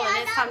fall and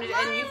it's time to,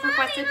 and you've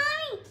requested.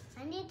 Mommy.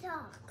 I need to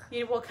talk.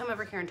 You will come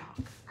over here and talk.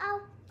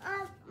 Oh,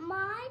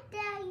 my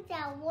daddy's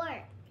at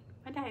work.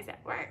 My daddy's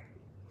at work.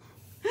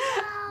 So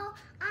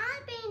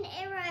I've been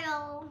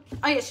Ariel.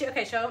 Oh yeah,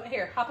 okay. Show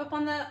here. Hop up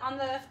on the.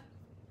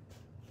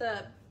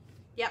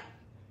 Yep.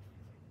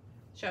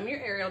 Show them your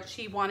Ariel.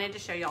 She wanted to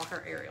show y'all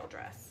her Ariel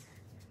dress.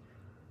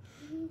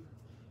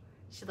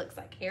 She looks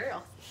like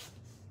Ariel.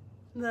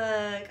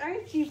 Look,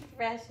 aren't you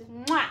precious?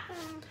 Mwah.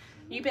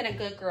 You've been a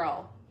good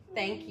girl.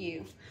 Thank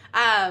you.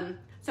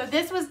 So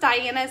this was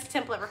Diana's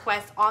template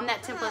request on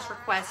that template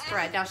request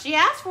thread. Now, she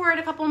asked for it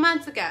a couple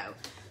months ago,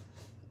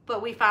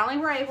 but we finally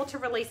were able to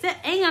release it,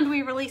 and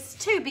we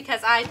released 2 because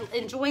I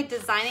enjoyed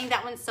designing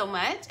that one so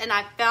much, and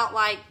I felt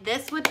like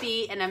this would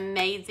be an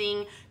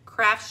amazing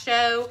craft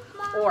show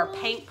or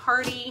paint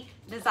party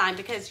design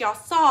because y'all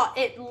saw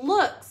it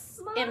looks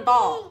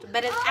involved,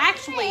 but it's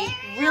actually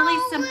really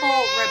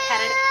simple,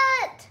 repetitive.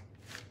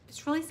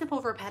 It's really simple,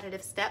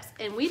 repetitive steps,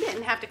 and we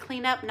didn't have to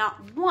clean up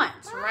not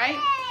once, right?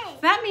 So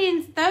that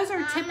means those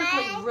are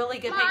typically really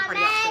good paint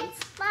party options.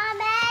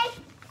 Mommy,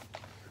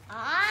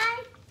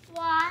 I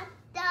want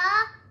to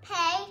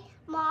paint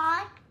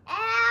my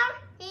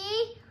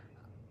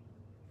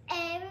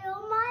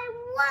Ariel, my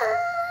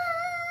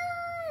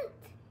what?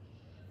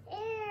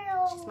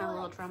 Ariel. She's my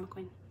little drama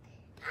queen.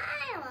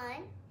 I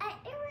want an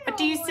Ariel. But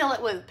do you seal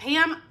it with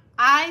Pam?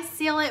 I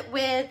seal it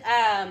with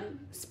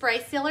spray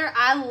sealer.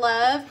 I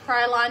love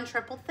Krylon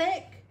Triple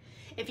Thick.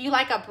 If you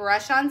like a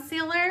brush-on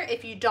sealer,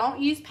 if you don't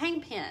use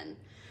paint pen,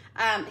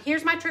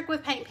 here's my trick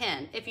with paint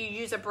pen. If you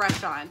use a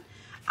brush-on,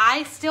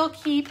 I still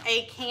keep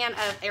a can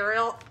of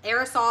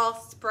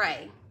aerosol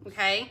spray,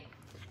 okay?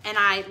 And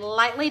I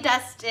lightly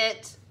dust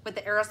it with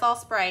the aerosol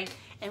spray.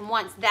 And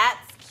once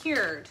that's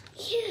cured,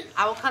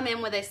 I will come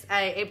in with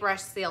a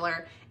brush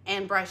sealer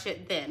and brush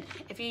it then.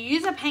 If you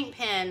use a paint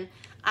pen,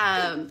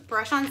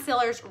 brush-on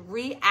sealers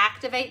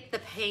reactivate the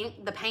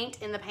paint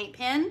in the paint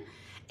pen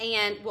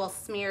and will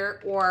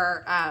smear,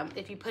 or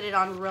if you put it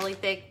on really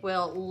thick,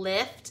 will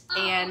lift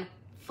and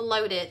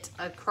float it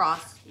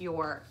across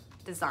your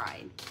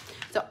design.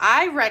 So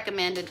I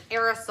recommend an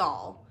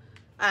aerosol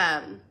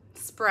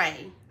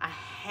spray. I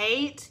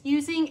hate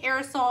using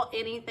aerosol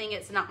anything.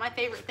 It's not my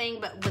favorite thing,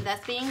 but with us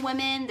being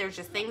women, there's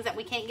just things that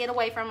we can't get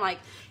away from, like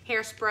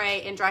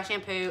hairspray and dry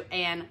shampoo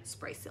and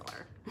spray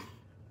sealer.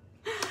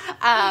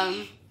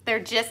 They're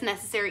just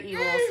necessary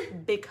evils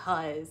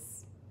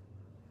because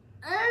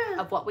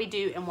of what we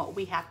do and what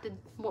we have to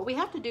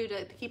do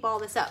to keep all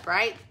this up,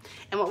 right?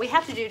 And what we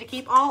have to do to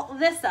keep all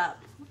this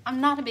up.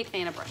 I'm not a big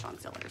fan of brush-on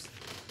sealers.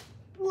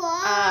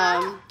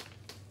 What?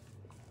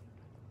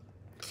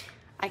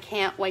 I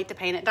can't wait to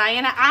paint it.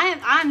 Diana,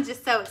 I'm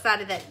just so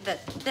excited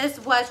that this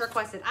was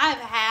requested. I've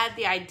had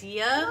the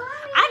idea.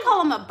 I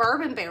call them a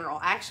bourbon barrel,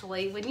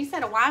 actually. When you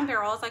said a wine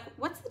barrel, I was like,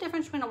 what's the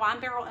difference between a wine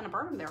barrel and a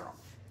bourbon barrel?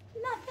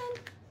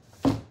 Nothing.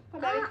 I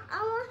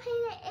want to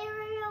paint an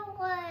Ariel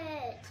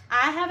wood.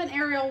 I have an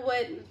Ariel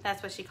wood.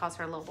 That's what she calls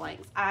her little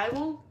blanks. I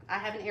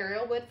have an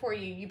Ariel wood for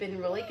you. You've been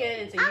really good.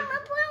 And so I want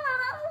a blue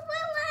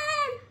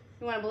one.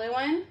 You want a blue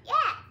one?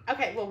 Yeah.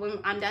 Okay, well, when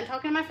I'm done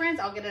talking to my friends,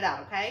 I'll get it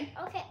out, okay?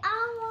 Okay,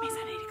 Means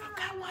I need to go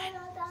get one.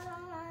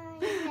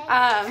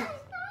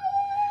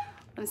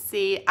 Let's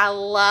see. I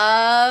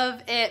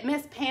love it.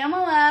 Miss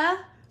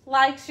Pamela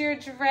likes your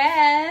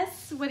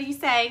dress. What do you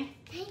say?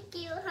 Thank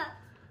you.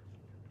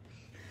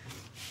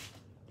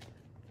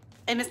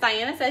 And Miss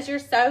Diana says you're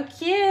so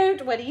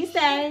cute. What do you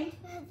say?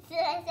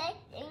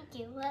 Thank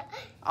you.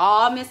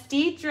 Oh, Miss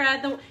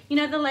Deidre, you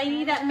know the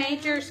lady that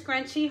made your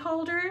scrunchie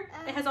holder?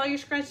 It has all your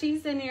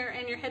scrunchies and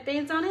your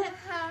headbands on it.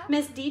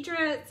 Miss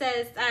Deidre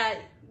says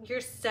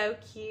you're so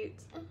cute.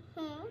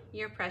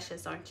 You're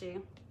precious, aren't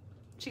you?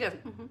 She goes,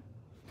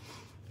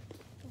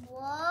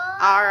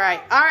 All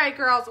right,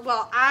 girls.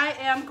 Well, I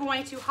am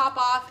going to hop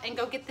off and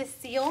go get this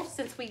sealed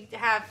since we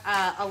have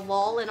a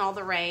lull in all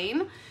the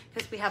rain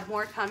because we have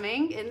more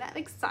coming. Isn't that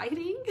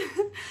exciting?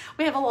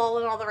 We have a lull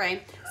in all the rain.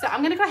 So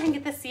I'm going to go ahead and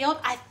get this sealed.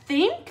 I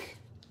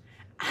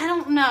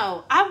don't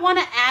know. I want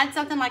to add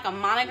something like a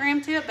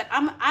monogram to it, but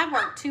I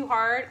worked too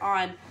hard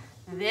on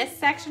this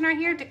section right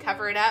here to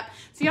cover it up.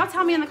 So y'all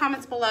tell me in the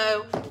comments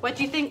below what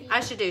you think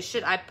I should do.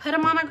 Should I put a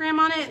monogram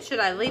on it? Should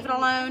I leave it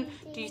alone?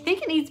 Do you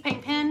think it needs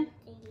paint pen?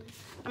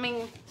 I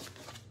mean,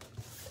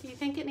 do you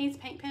think it needs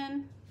paint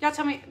pen? Y'all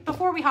tell me,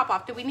 before we hop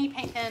off, do we need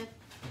paint pen?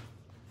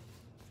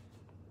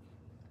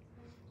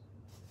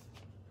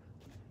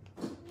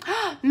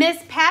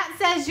 Miss Pat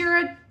says you're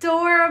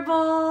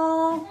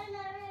adorable.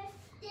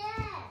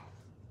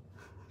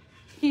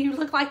 You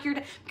look like your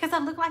dad, because I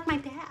look like my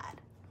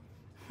dad.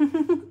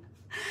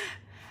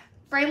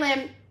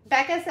 Braylon,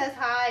 Becca says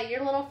hi.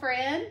 Your little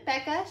friend,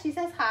 Becca, she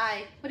says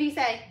hi. What do you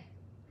say?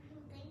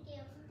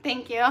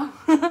 Thank you.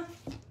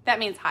 That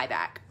means hi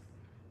back.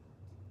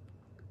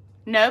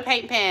 No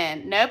paint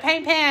pen. No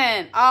paint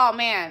pen. Oh,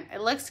 man.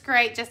 It looks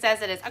great just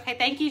as it is. Okay,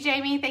 thank you,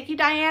 Jamie. Thank you,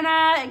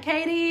 Diana and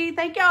Katie.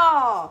 Thank y'all.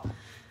 All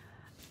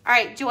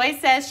right, Joy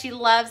says she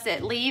loves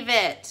it. Leave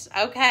it.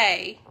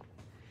 Okay.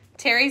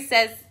 Terry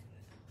says,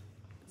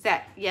 is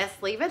that yes,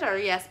 leave it, or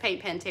yes,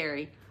 paint pen,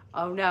 Terry?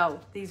 Oh, no.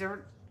 These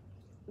are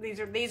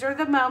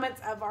the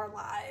moments of our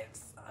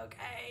lives.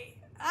 Okay.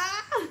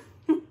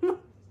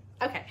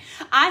 Okay,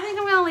 I think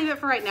I'm going to leave it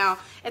for right now.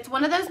 It's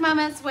one of those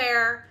moments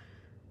where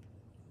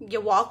you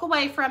walk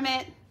away from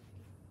it,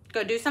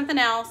 go do something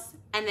else,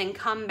 and then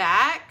come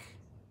back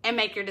and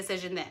make your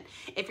decision then.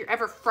 If you're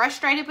ever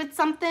frustrated with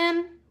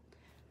something,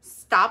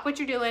 stop what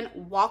you're doing,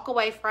 walk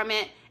away from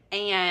it,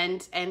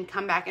 and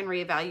come back and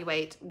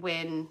reevaluate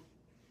when.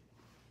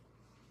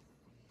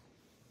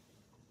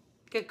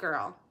 Good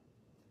girl.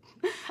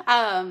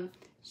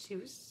 She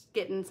was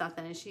getting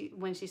something, and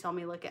when she saw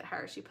me look at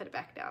her, she put it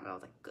back down, and I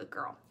was like, good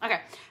girl. Okay,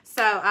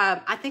 so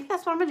I think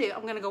that's what I'm gonna do.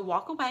 I'm gonna go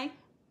walk away,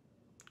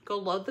 go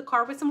load the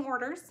car with some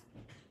orders,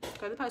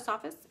 go to the post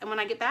office, and when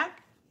I get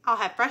back, I'll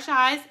have fresh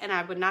eyes, and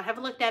I would not have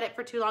looked at it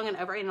for too long and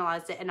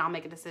overanalyzed it, and I'll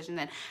make a decision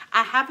then.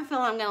 I have a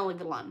feeling I'm gonna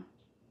leave it alone.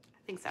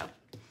 I think so.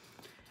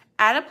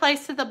 Add a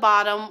place to the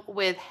bottom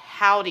with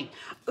howdy.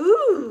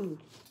 Ooh.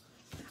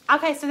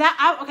 Okay, so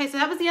that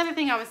was the other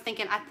thing I was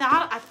thinking. I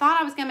thought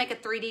I was gonna make a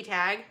 3D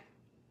tag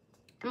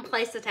and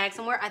place the tag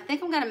somewhere. I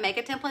think I'm gonna make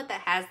a template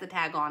that has the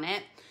tag on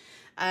it,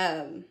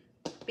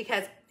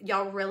 because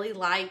y'all really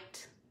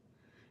liked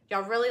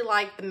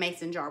the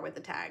mason jar with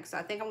the tag. So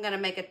I think I'm gonna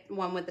make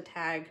one with the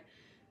tag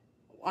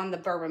on the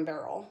bourbon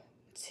barrel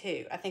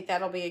too. I think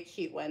that'll be a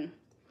cute one.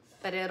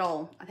 But I think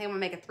I'm gonna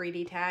make a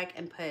 3D tag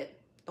and put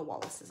the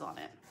Wallaces on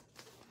it.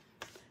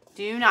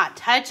 Do not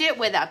touch it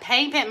with a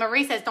paint pen.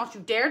 Marie says, don't you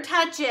dare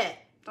touch it.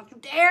 Don't you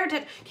dare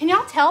touch. Can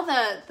y'all tell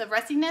the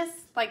rustiness?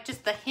 Like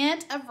just the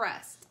hint of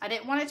rust. I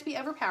didn't want it to be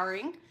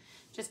overpowering.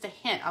 Just a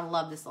hint. I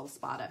love this little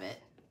spot of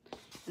it.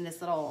 And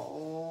this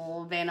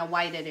little Vanna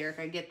Whited,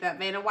 Erica. Get that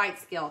Vanna White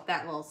skill,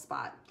 that little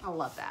spot. I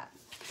love that.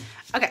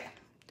 Okay.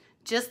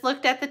 Just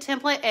looked at the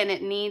template and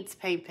it needs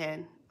paint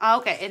pen.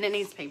 Okay, and it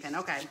needs paint pen.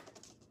 Okay.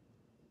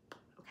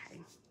 Okay.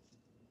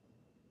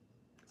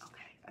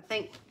 Okay. I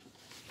think...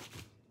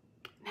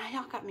 Now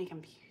y'all got me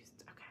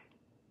confused. Okay.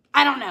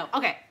 I don't know.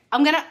 Okay.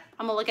 I'm gonna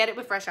I'm gonna look at it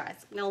with fresh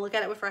eyes. I'm gonna look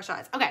at it with fresh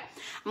eyes. Okay,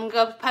 I'm gonna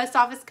go to the post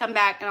office, come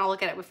back, and I'll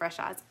look at it with fresh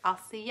eyes. I'll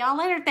see y'all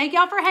later. Thank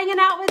y'all for hanging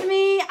out with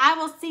me. I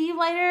will see you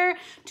later.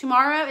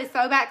 Tomorrow is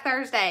Throwback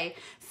Thursday.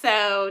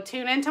 So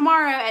tune in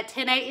tomorrow at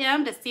 10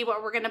 a.m. to see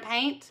what we're gonna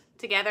paint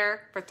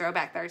together for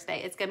Throwback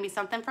Thursday. It's gonna be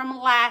something from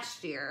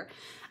last year.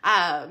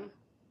 So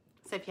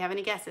if you have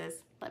any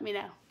guesses, let me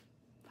know.